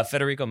like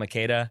Federico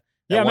Makeda.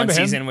 Yeah, I One remember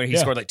him. season where he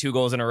scored like 2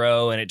 goals in a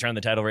row and it turned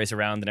the title race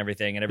around and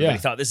everything. And everybody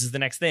Yeah. thought this is the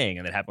next thing.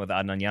 And that happened with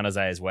Adnan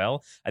Januzaj as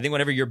well. I think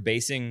whenever you're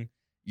basing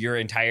your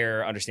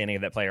entire understanding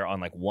of that player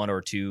on like 1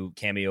 or 2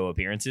 cameo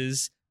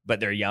appearances, but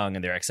they're young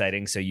and they're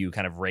exciting, so you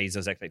kind of raise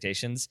those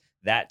expectations,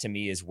 that to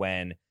me is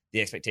when the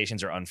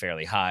expectations are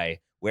unfairly high.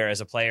 Whereas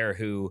a player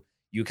who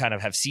you kind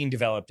of have seen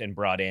developed and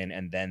brought in,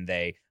 and then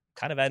they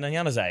kind of add Adnan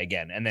Januzaj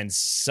again, and then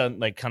some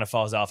like kind of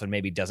falls off and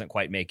maybe doesn't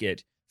quite make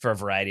it for a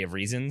variety of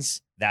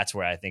reasons, that's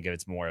where I think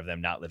it's more of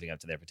them not living up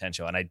to their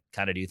potential. And I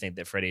kind of do think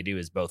that Freddie Adu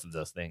is both of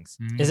those things.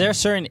 Is there a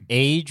certain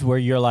age where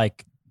you're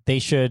like, they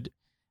should,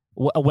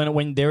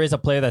 when there is a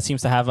player that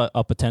seems to have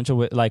a potential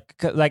with like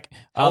How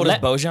old is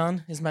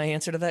Bojan is my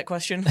answer to that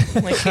question.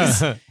 Like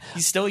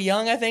he's still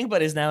young, I think,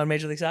 but is now in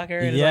Major League Soccer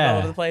and is like all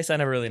over the place. I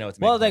never really know what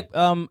to make well, of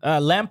him.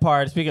 like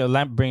Lampard. Speaking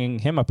of bringing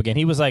him up again,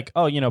 he was like,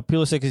 oh,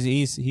 Pulisic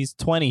he's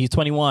 20, he's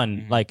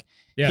 21, like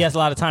he has a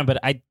lot of time. But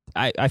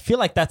I feel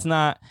like that's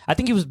not. I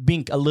think he was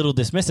being a little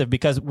dismissive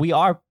because we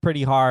are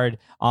pretty hard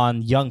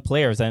on young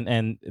players,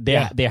 and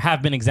there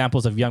have been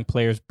examples of young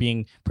players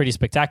being pretty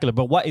spectacular.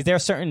 But what is there a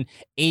certain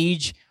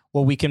age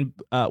where we can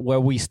where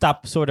we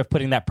stop sort of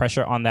putting that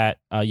pressure on that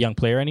young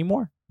player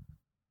anymore?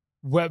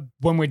 When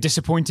we're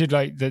disappointed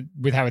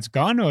with how it's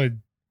gone, or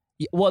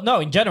Well, no,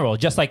 in general,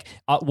 just like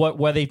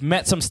where they've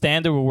met some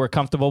standard where we're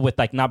comfortable with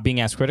like not being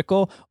as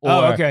critical,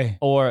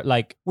 or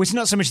like, Well, it's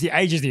not so much the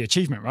age as the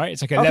achievement, right?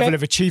 It's like a level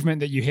of achievement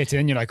that you hit, and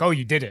then you're like, oh,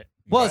 you did it.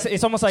 well,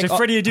 it's almost like So if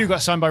Freddie Adu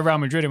got signed by Real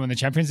Madrid and won the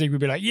Champions League, we'd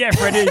be like, yeah,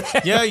 Freddie,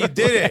 Yeah, you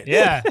did it.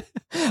 yeah,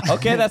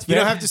 okay, that's You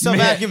fair. don't have to sell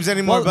vacuums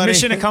anymore, Well, buddy.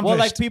 mission accomplished. Well,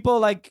 like people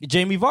like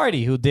Jamie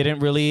Vardy, who didn't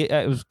really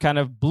kind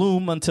of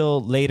bloom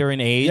until later in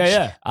age.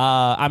 Yeah.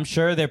 I'm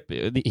sure that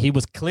he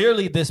was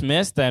clearly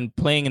dismissed and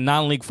playing in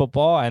non-league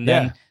football, and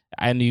then Yeah.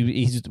 and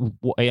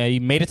he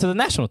made it to the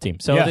national team.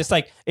 So Yeah. it's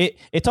like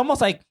it's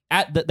almost like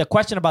at the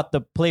question about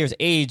the player's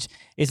age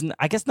is,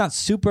 I guess, not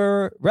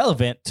super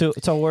relevant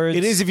towards.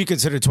 It is if you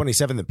consider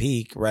 27 the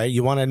peak, right?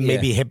 You want to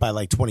maybe hit by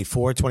like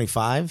 24,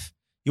 25.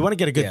 You want to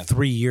get a good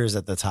 3 years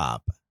at the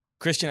top.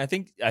 Christian, I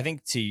think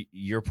to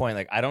your point,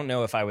 like I don't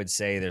know if I would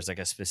say there's like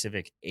a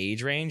specific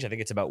age range. I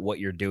think it's about what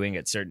you're doing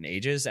at certain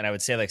ages. And I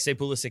would say like say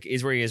Pulisic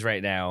is where he is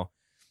right now.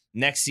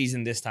 Next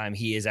season, this time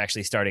he is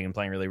actually starting and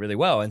playing really, really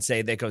well. And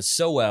say that goes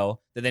so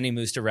well that then he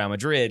moves to Real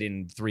Madrid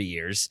in 3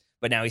 years,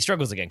 but now he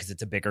struggles again because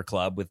it's a bigger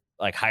club with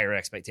like higher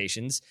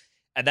expectations.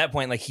 At that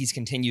point, like he's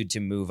continued to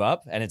move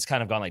up, and it's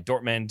kind of gone like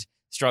Dortmund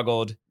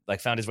struggled, like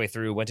found his way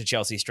through, went to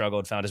Chelsea,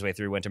 struggled, found his way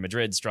through, went to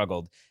Madrid,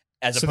 struggled.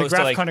 As So the opposed to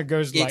graph like kind of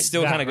goes like it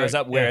still that, kind of goes right?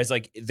 up. Whereas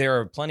like there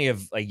are plenty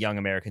of like young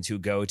Americans who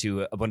go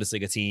to a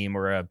Bundesliga team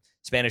or a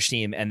Spanish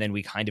team, and then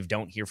we kind of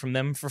don't hear from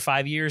them for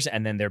 5 years,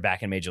 and then they're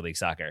back in Major League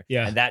Soccer.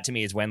 Yeah. And that to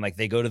me is when like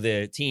they go to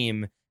the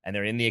team and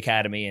they're in the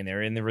academy and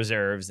they're in the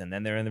reserves and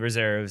then they're in the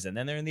reserves and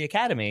then they're in the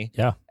academy.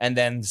 Yeah. And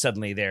then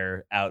suddenly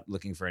they're out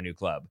looking for a new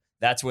club.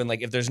 That's when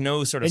like if there's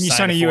no sort of And you sign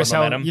sign a of forward USL,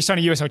 momentum, you sign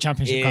a USL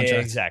Championship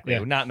contract. exactly. Yeah.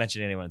 We're not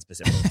mentioning anyone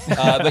specifically.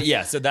 But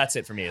yeah, so that's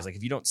it for me. Is like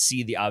if you don't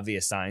see the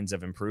obvious signs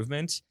of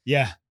improvement,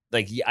 Yeah.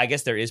 like I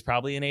guess there is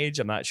probably an age.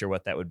 I'm not sure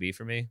what that would be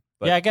for me.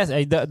 But yeah, I guess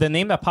the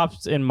name that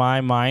pops in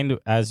my mind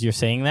as you're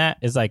saying that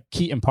is like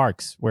Keaton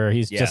Parks, where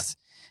he's just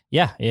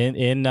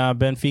in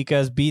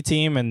Benfica's B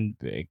team and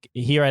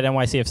here at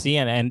NYCFC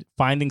and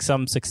finding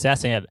some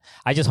success in it.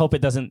 I just hope it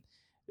doesn't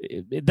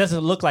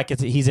look like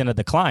he's in a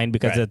decline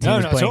because the team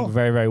is playing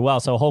very, very well.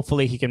 So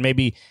hopefully he can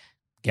maybe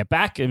get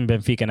back in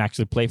Benfica and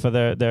actually play for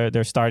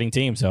their starting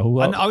team. So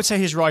And I would say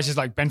his rise is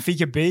like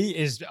Benfica B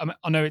is,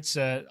 I know it's,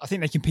 I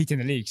think they compete in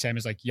the league, same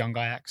as like Young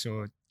Ajax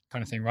or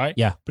kind of thing, right?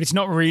 Yeah. But it's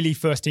not really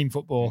first team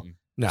football.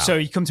 No. So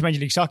you come to Major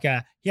League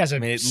Soccer, he has a I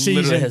mean, it season.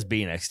 literally has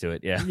B next to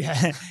it. Yeah.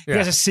 Yeah, he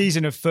has a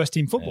season of first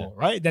team football,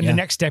 right? Then Yeah. the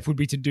next step would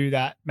be to do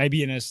that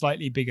maybe in a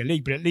slightly bigger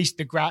league, but at least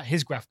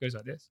his graph goes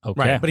like this. okay.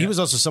 Right. But he was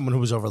also someone who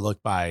was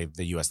overlooked by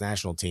the U.S.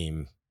 national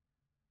team.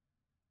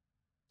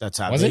 That's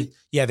how Was he?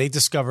 Yeah,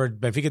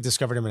 Benfica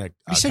discovered him in a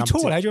You say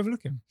tall, how'd you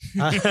overlook him?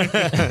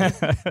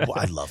 Well,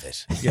 I love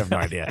it. You have no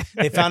idea.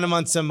 They found him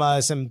on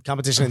some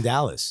competition in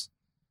Dallas.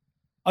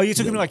 Oh, you're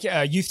talking like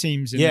youth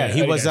teams. In Yeah, the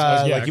he early was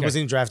days. he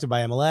wasn't drafted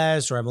by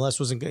MLS, or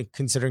MLS wasn't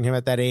considering him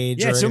at that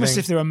age. Yeah, or it's almost anything.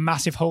 if there were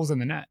massive holes in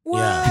the net.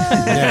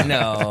 Yeah.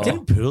 No.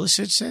 Didn't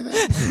Pulisic say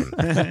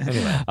that?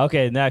 Anyway.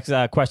 Okay, next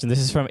question. This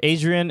is from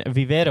Adrian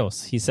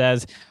Viveros. He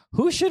says,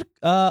 who should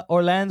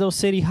Orlando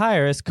City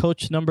hire as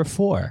coach number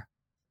 4?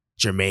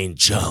 Jermaine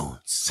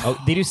Jones. Oh,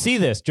 did you see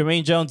this?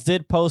 Jermaine Jones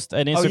did post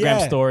an Instagram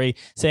yeah. story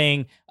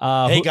saying,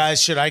 Hey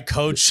guys, should I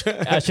coach?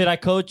 should I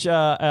coach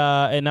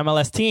an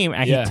MLS team?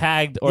 And Yeah. he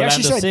tagged He Orlando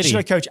actually said, City. should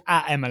I coach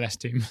at MLS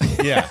team?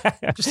 Yeah.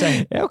 Just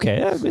saying.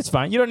 Okay, it's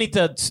fine. You don't need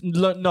to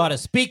know how to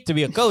speak to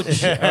be a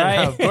coach, all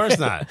right? No, of course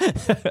not.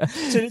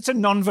 It's a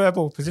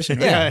non-verbal position.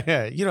 Right?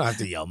 Yeah. You don't have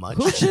to yell much.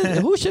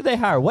 Who should they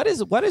hire? What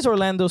is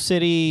Orlando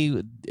City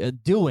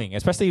doing,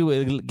 especially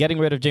with getting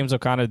rid of James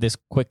O'Connor this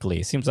quickly?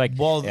 It seems like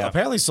Well,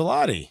 apparently Solari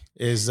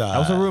is that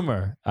was a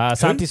rumor.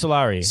 Santi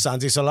Solari.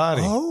 Santi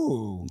Solari.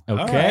 Oh,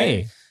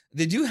 okay.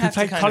 They do He have to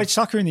played kind college of,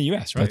 soccer in the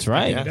US, right? That's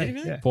right.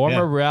 Yeah.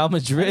 Former Real I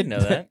Madrid didn't know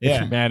that.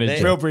 Yeah.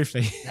 manager. Real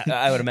briefly.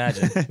 I would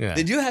imagine. Yeah.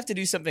 They do have to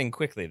do something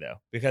quickly though,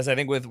 because I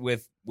think with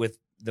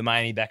the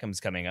Miami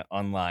Beckhams coming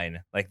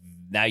online, like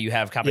now you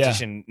have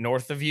competition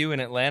north of you in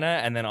Atlanta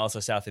and then also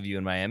south of you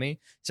in Miami.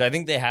 So I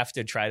think they have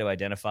to try to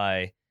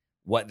identify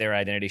what their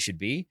identity should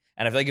be.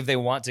 And I feel like if they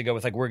want to go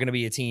with like, we're going to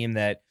be a team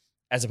that,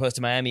 as opposed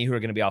to Miami, who are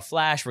going to be all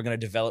flash, we're going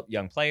to develop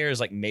young players.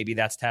 Like maybe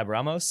that's Tab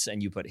Ramos,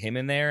 and you put him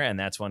in there, and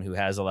that's one who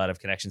has a lot of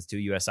connections to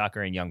U.S.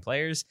 soccer and young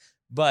players.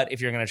 But if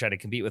you're going to try to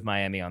compete with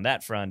Miami on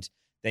that front,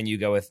 then you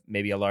go with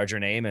maybe a larger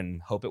name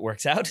and hope it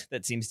works out.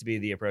 That seems to be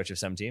the approach of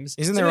some teams.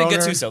 Isn't So their maybe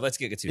owner- Gattuso. Let's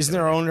get Gattuso. Isn't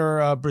their owner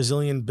a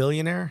Brazilian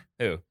billionaire?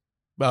 Who?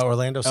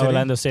 Orlando City.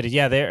 Orlando City.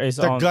 Yeah, there is.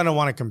 They're gonna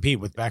want to compete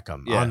with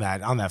Beckham Yeah.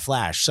 on that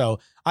flash. So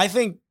I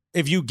think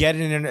if you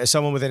get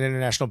someone with an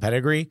international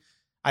pedigree,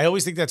 I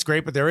always think that's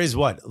great. But there is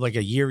like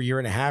a year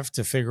and a half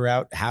to figure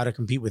out how to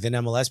compete within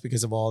MLS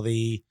because of all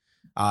the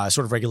sort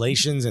of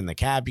regulations and the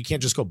cap. You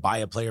can't just go buy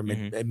a player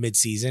mid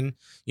season.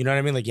 You know what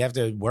I mean? Like you have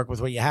to work with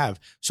what you have.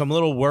 So I'm a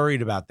little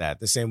worried about that.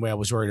 The same way I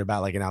was worried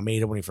about like an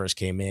Almeida when he first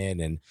came in,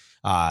 and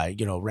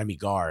Remy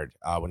Gard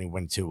when he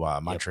went to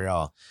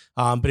Montreal.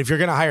 But if you're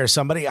gonna hire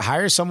somebody,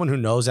 hire someone who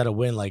knows how to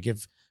win. Like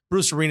if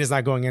Bruce Arena's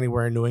not going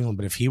anywhere in New England,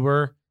 but if he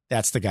were,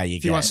 that's the guy you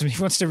If get. he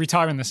wants to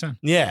retire in the sun.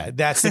 Yeah,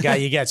 that's the guy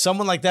you get.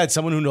 Someone like that,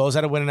 someone who knows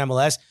how to win an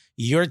MLS.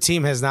 Your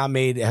team has not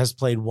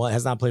played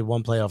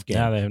one playoff game.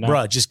 No, they have not.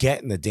 Bro, just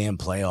get in the damn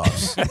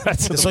playoffs.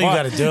 That's That's all you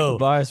got to do.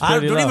 Bar's I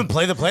pretty don't low. even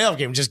play the playoff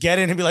game. Just get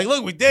in and be like,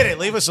 look, we did it.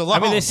 Leave us alone. I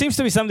mean, there seems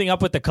to be something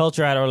up with the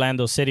culture at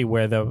Orlando City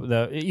where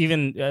the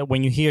even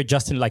when you hear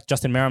Justin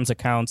Merrim's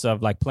accounts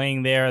of like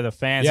playing there, the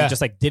fans Yeah.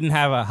 just like didn't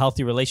have a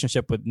healthy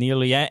relationship with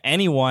nearly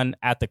anyone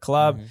at the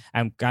club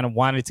and kind of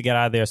wanted to get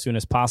out of there as soon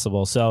as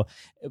possible. So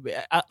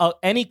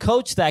any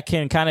coach that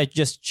can kind of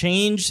just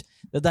change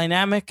the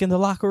dynamic in the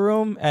locker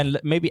room and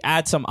maybe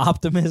add some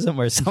optimism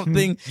or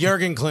something.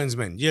 Jurgen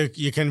Klinsmann,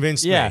 you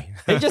convinced Yeah,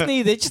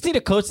 me. they just need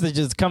a coach that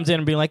just comes in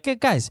and be like, hey,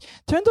 guys,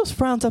 turn those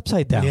frowns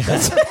upside down.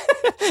 That's,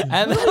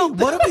 and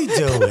What are we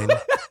doing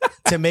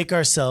to make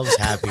ourselves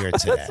happier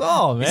today? that's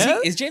all, man.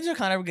 Is James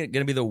O'Connor going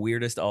to be the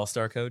weirdest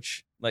all-star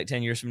coach like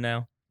 10 years from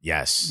now?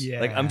 Yes.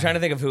 Yeah. Like, I'm trying to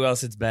think of who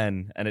else it's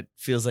been, and it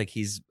feels like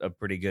he's a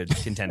pretty good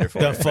contender for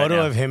The it photo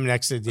right of him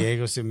next to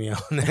Diego Simeone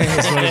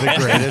is one of the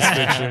greatest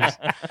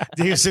pictures.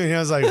 Diego Simeone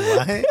was like,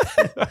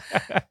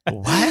 what?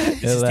 What?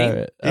 his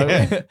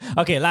team?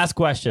 Okay, last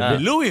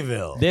question.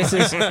 Louisville. This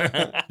is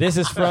I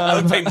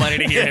would from pay money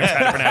to hear him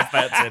try to pronounce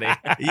that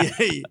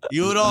city. Yeah,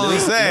 you would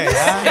always say,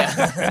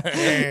 huh?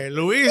 Hey,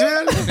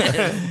 Louisville?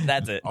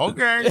 That's it.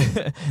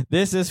 Okay.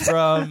 this is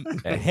from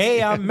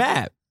Hey, I'm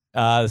Matt.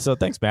 So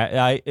thanks,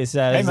 Matt. It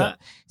says, Hey, Matt.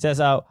 it says,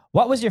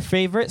 what was your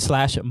favorite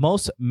 /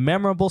 most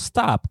memorable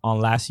stop on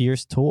last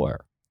year's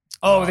tour?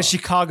 Oh, the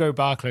Chicago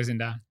bar closing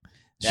down.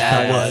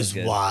 That Yeah, was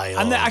good. wild.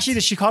 And actually,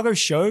 the Chicago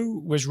show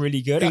was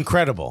really good.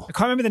 Incredible. I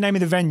can't remember the name of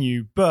the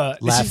venue, but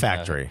this Laugh is-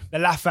 Factory. the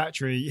Laugh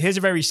Factory. Here's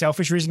a very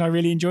selfish reason I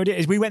really enjoyed it: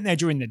 is we went there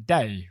during the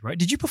day, right?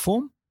 Did you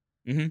perform?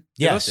 Mm-hmm.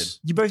 Yes.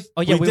 You both.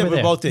 Oh, yeah, we were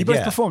there. both You did, both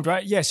yeah. performed,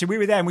 right? Yeah. So we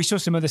were there and we saw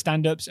some other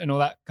stand-ups and all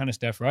that kind of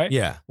stuff, right?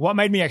 Yeah. What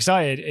made me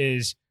excited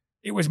is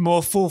it was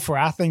more full for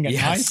our thing at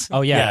Yes. night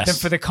Oh, yeah. Yes. than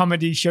for the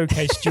comedy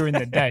showcase during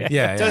the day.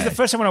 Yeah, So it was yeah. the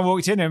first time when I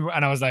walked in and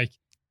I was like,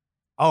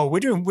 "Oh,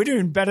 we're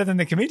doing better than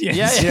the comedians."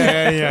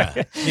 Yeah, Yeah.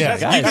 You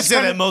can That's say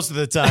kind that of- most of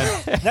the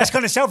time. That's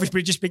kind of selfish,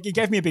 but it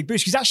gave me a big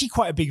boost because it's actually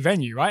quite a big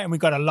venue, right? And we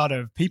got a lot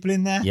of people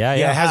in there. Yeah,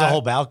 Yeah, it has a Uh,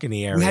 whole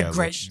balcony area. We had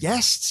great which-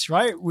 guests,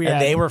 right?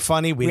 and they were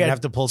funny. We didn't had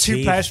have to pull 2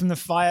 teeth. players from the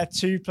Fire,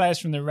 2 players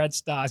from the Red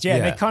Stars. Yeah,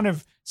 Yeah. they kind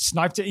of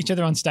sniped at each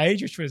other on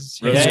stage, which was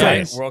Rosie Yeah.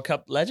 White, World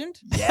Cup legend?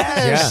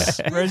 Yes,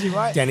 Rosie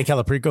White. Danny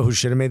Calaprico, who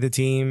should have made the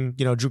team.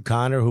 You know, Drew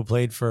Connor, who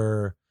played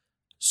for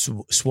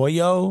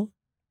Swoyo.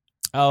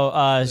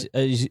 Oh,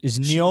 is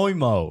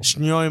Nyoimo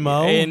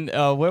Snyoimo. in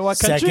what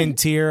country? Second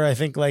tier, I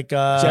think, like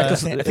I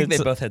think they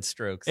both had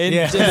strokes. in,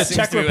 Yeah. in the Seems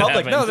Czech to be what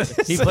Republic. No,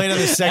 happened. he played on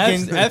the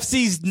second.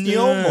 FC's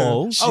Nyomo.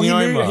 Oh,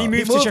 Snyoimo. he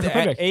moved to Czech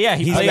Republic. Yeah,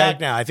 He's played back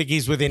now. I think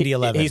he's with Indy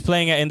 11. He's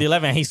playing at Indy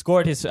 11. He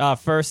scored his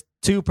first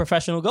 2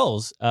 professional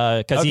goals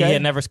because he Okay.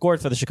 had never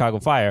scored for the Chicago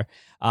Fire.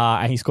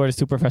 And he scored his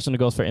 2 professional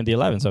goals for Indy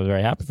 11. So I was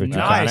very happy for Drew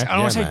Nice. Connor. I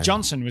want to Yeah, say man.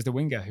 Johnson was the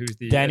winger. Who's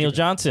the Daniel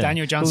Johnson.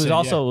 Daniel Johnson, who's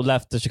also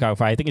left the Chicago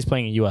Fire. I think he's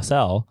playing in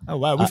USL. Oh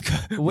wow, we've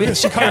got We-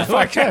 Chicago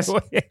Fire curse.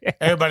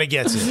 Everybody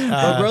gets it.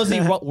 Well,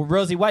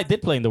 Rosie White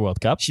did play in the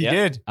World Cup. She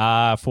did.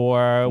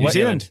 For New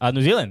Zealand.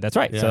 New Zealand. That's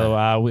right. Yeah.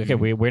 So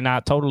we're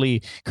not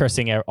totally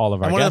cursing all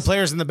of our And one of guests. the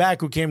players in the back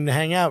who came to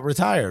hang out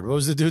retired. What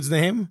was the dude's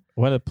name?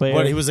 One of the players.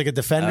 What, he was like a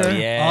defender? Oh,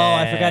 yeah.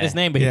 Oh, I forgot his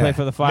name, but he Yeah. played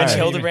for the Fire. Mitch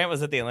Hildebrandt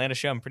was at the Atlanta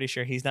show. I'm pretty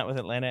sure he's not with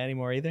Atlanta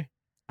anymore either.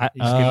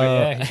 He's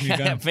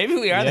moved on. Maybe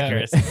we are Yeah.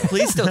 the curse.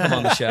 Please still come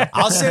on the show.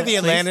 I'll say the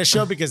Atlanta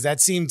show because that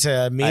seemed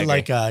to me I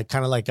like kind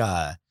of like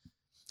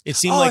it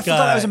seemed Oh, like I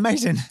forgot that was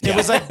amazing. it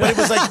was like, but it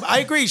was like I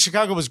agree.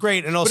 Chicago was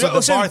great, and also But the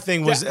also, bar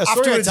thing was yeah, a story I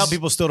afterwards- tell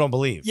people still don't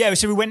believe. Yeah,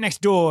 so we went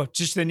next door,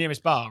 just to the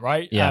nearest bar,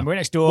 right? Yeah. We went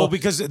next door. Well,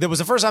 because there was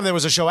the first time there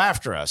was a show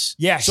after us.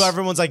 Yes. So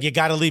everyone's like, you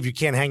got to leave. You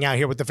can't hang out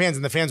here with the fans.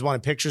 And the fans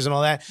wanted pictures and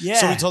all that. Yeah.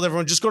 So we told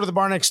everyone, just go to the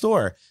bar next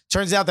door.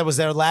 Turns out that was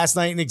their last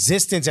night in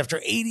existence after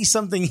 80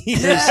 something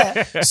years.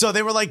 Yeah. So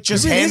they were like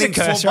just It really is a handing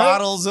full curse, right?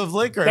 bottles of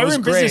liquor. they It were was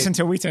in great. business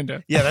until we turned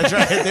up. Yeah, that's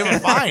right. They were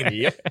fine.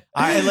 Yep.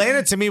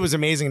 Atlanta to me was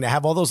amazing to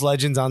have all those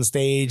legends on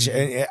stage,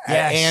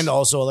 and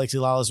also Alexi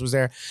Lalas was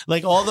there.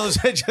 Like all those,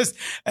 just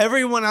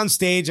everyone on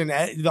stage, and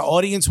the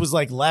audience was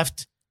like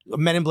left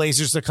Men in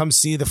Blazers to come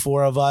see the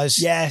 4 of us.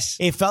 Yes.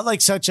 It felt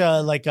like such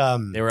a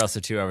They were also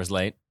 2 hours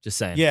late. Just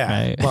saying.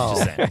 yeah. Right. Well,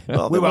 Just saying.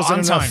 well, We there were wasn't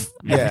on time enough.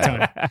 every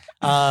Yeah,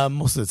 time.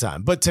 most of the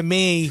time. But to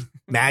me,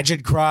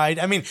 Majid cried.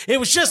 I mean, it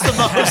was just the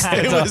most.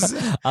 It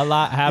was a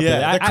lot happened.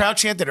 yeah. The I- crowd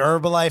chanted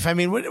Herbalife. I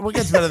mean, what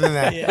gets better than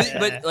that?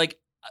 But like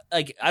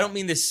I don't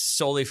mean this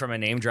solely from a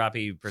name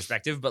droppy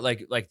perspective, but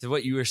like to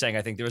what you were saying,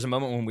 I think there was a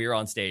moment when we were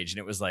on stage and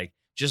it was like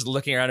just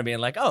looking around and being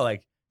like, oh,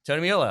 like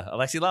Tony Miola,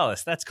 Alexi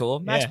Lalas, that's cool.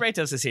 Max Yeah.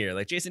 Bretos is here.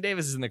 Like Jason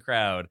Davis is in the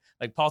crowd.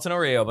 Like Paul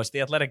Tenorio, a bunch of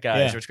the athletic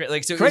guys, Yeah. which great.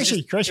 Like so, Crazy, it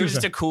was crazy just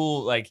was a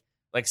cool like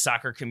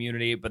soccer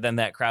community. But then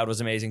that crowd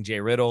was amazing. Jay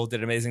Riddle did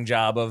an amazing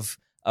job of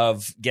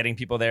getting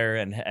people there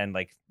and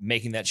like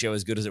making that show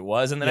as good as it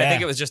was. And then I Yeah.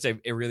 think it was just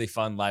a really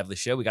fun, lively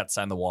show. We got to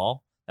sign the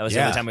wall. That was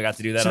the only time we got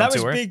to do that So on that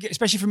was tour. big,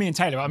 especially for me and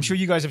Taylor. I'm sure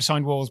you guys have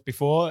signed walls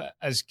before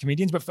as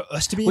comedians, but for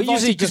us to be We invited,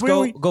 usually 'cause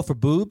just we go for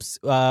boobs.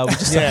 We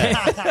just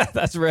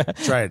that's right.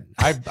 That's right.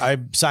 I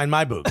sign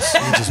my boobs,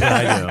 which is what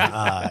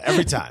I do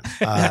every time.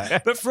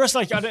 But for us,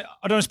 like I don't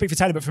want to speak for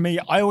Taylor, but for me,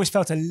 I always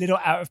felt a little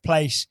out of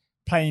place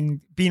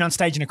being on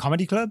stage in a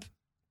comedy club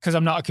because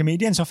I'm not a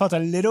comedian. So I felt a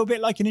little bit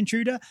like an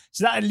intruder.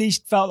 So that at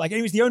least felt like, and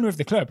it was the owner of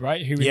the club,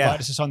 right, who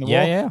invited us on the wall.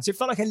 Yeah. So it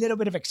felt like a little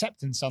bit of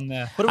acceptance on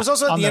the. But it was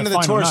also at on the end of the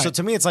final tour. night. So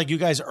to me, it's like you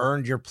guys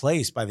earned your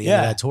place by the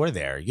end of that tour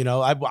there. You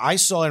know, I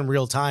saw in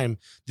real time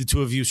the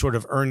two of you sort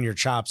of earn your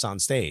chops on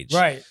stage.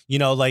 Right. You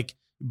know, like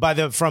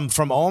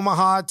from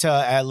Omaha to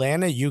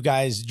Atlanta, you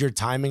guys, your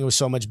timing was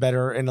so much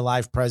better in the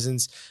live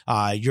presence.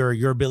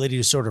 Your ability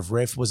to sort of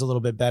riff was a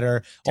little bit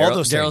better. All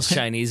those Daryl's things.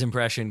 Chinese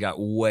impression got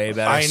way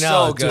better. I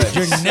know, So good. dude.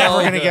 You're So never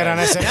gonna good. get on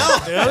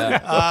SNL,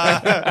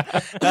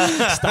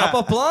 dude. Stop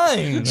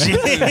applying.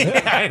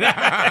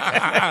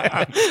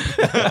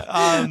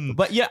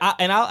 But yeah,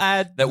 and I'll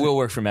add That will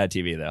work for Mad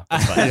TV though.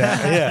 That's fine.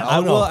 Yeah. I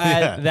will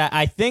add that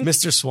I think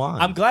Mr.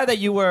 Swan. I'm glad that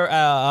you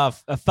were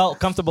felt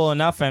comfortable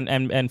enough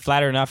and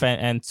flattered enough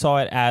and saw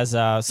it as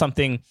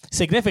something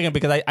significant,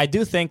 because I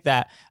do think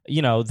that,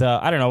 you know,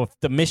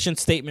 the mission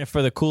statement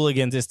for the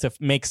Cooligans is to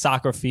make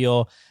soccer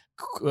feel,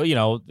 you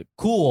know,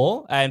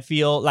 cool and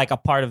feel like a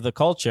part of the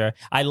culture.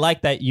 I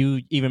like that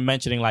you even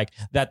mentioning like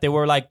that they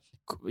were like,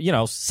 you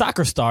know,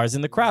 soccer stars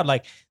in the crowd.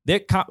 Like their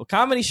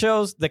comedy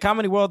shows, the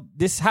comedy world,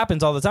 this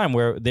happens all the time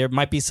where there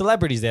might be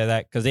celebrities there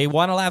that because they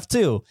want to laugh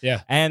too.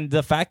 Yeah. And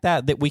the fact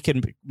that we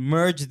can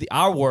merge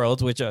our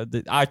worlds, which are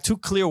our two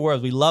clear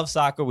worlds. We love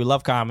soccer, we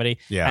love comedy.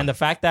 Yeah. And the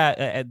fact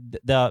that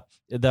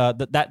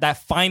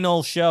that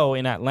final show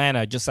in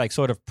Atlanta just like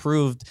sort of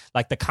proved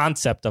like the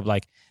concept of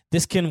like,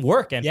 this can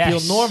work and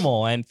feel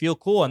normal and feel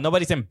cool, and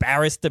nobody's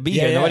embarrassed to be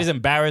here. Yeah. Nobody's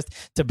embarrassed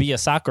to be a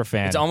soccer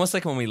fan. It's almost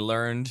like when we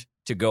learned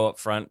to go up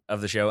front of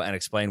the show and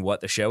explain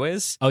what the show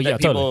is. Oh, yeah,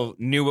 that people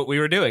knew what we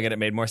were doing and it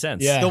made more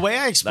sense. Yeah. The way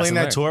I explained Lesson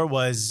that tour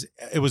was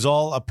it was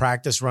all a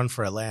practice run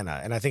for Atlanta.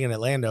 And I think in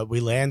Atlanta, we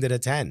landed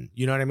at 10.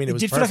 You know what I mean? It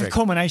was did feel like a perfect.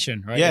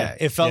 culmination, right? Yeah,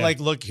 it felt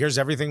like, look, here's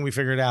everything we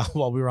figured out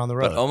while we were on the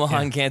road. But Omaha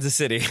and Kansas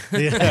City.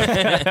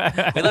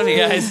 Yeah. We love you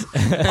guys.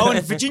 Oh,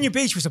 and Virginia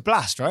Beach was a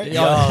blast, right?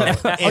 Yo,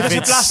 If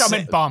it's a blast, I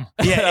meant bomb.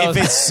 yeah, if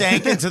it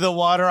sank into the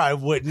water, I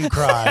wouldn't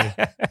cry.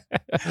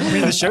 I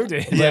mean, the show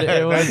did. But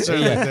it was, that's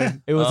certainly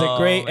did. it was a Oh,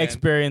 great man.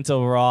 experience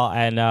overall,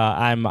 and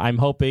I'm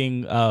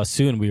hoping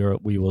soon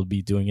we will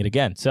be doing it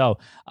again. So,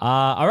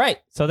 all right,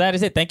 so that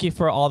is it. Thank you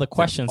for all the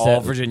questions. All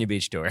Virginia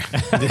Beach tour.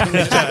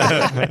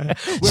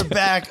 We're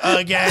back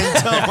again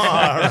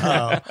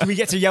tomorrow. Can we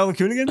get to yell the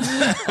Cooligans?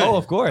 Oh,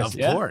 of course, Of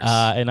course.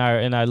 in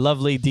our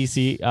lovely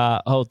DC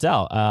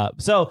hotel.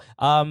 So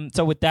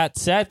with that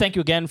said, thank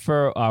you again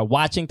for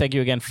watching. Thank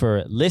you again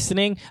for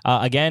listening.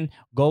 Again,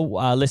 go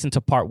listen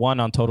to part 1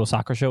 on Total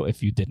Soccer Show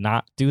if you did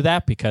not do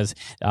that, because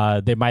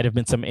there might have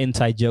been some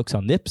inside jokes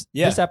on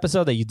this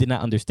episode that you did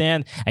not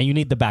understand, and you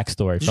need the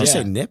backstory. Did you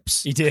say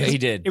nips? He did. He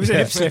did. It was a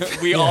nip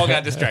slip. We all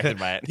got distracted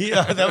by it.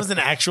 Yeah, that was an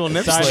actual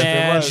nip Sorry, slip.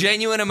 man. It was.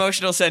 Genuine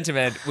emotional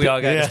sentiment. We all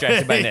got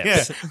distracted by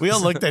nips. Yeah. We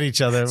all looked at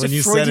each other when a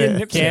you said Freudian it.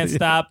 nip Can't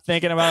stop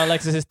thinking about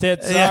Alexis's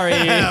tits. Sorry.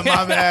 Yeah,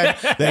 my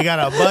bad. They got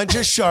a bunch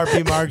of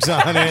Sharpie marks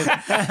on it.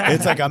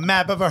 It's like a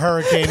map of a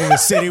hurricane in the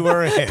city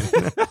we're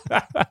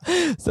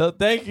in. So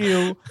thank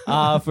you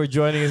for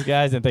joining us,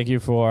 guys, and thank you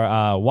for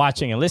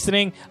watching and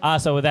listening.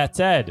 So with that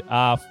said,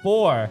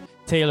 for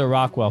Taylor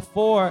Rockwell,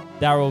 for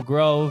Daryl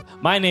Grove,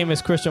 my name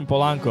is Christian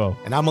Polanco,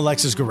 And I'm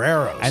Alexis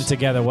Guerreros. and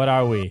together, what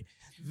are we?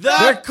 the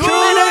Cooligans!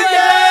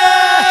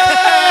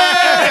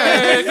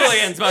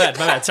 My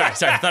bad. Sorry.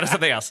 Thought of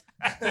something else.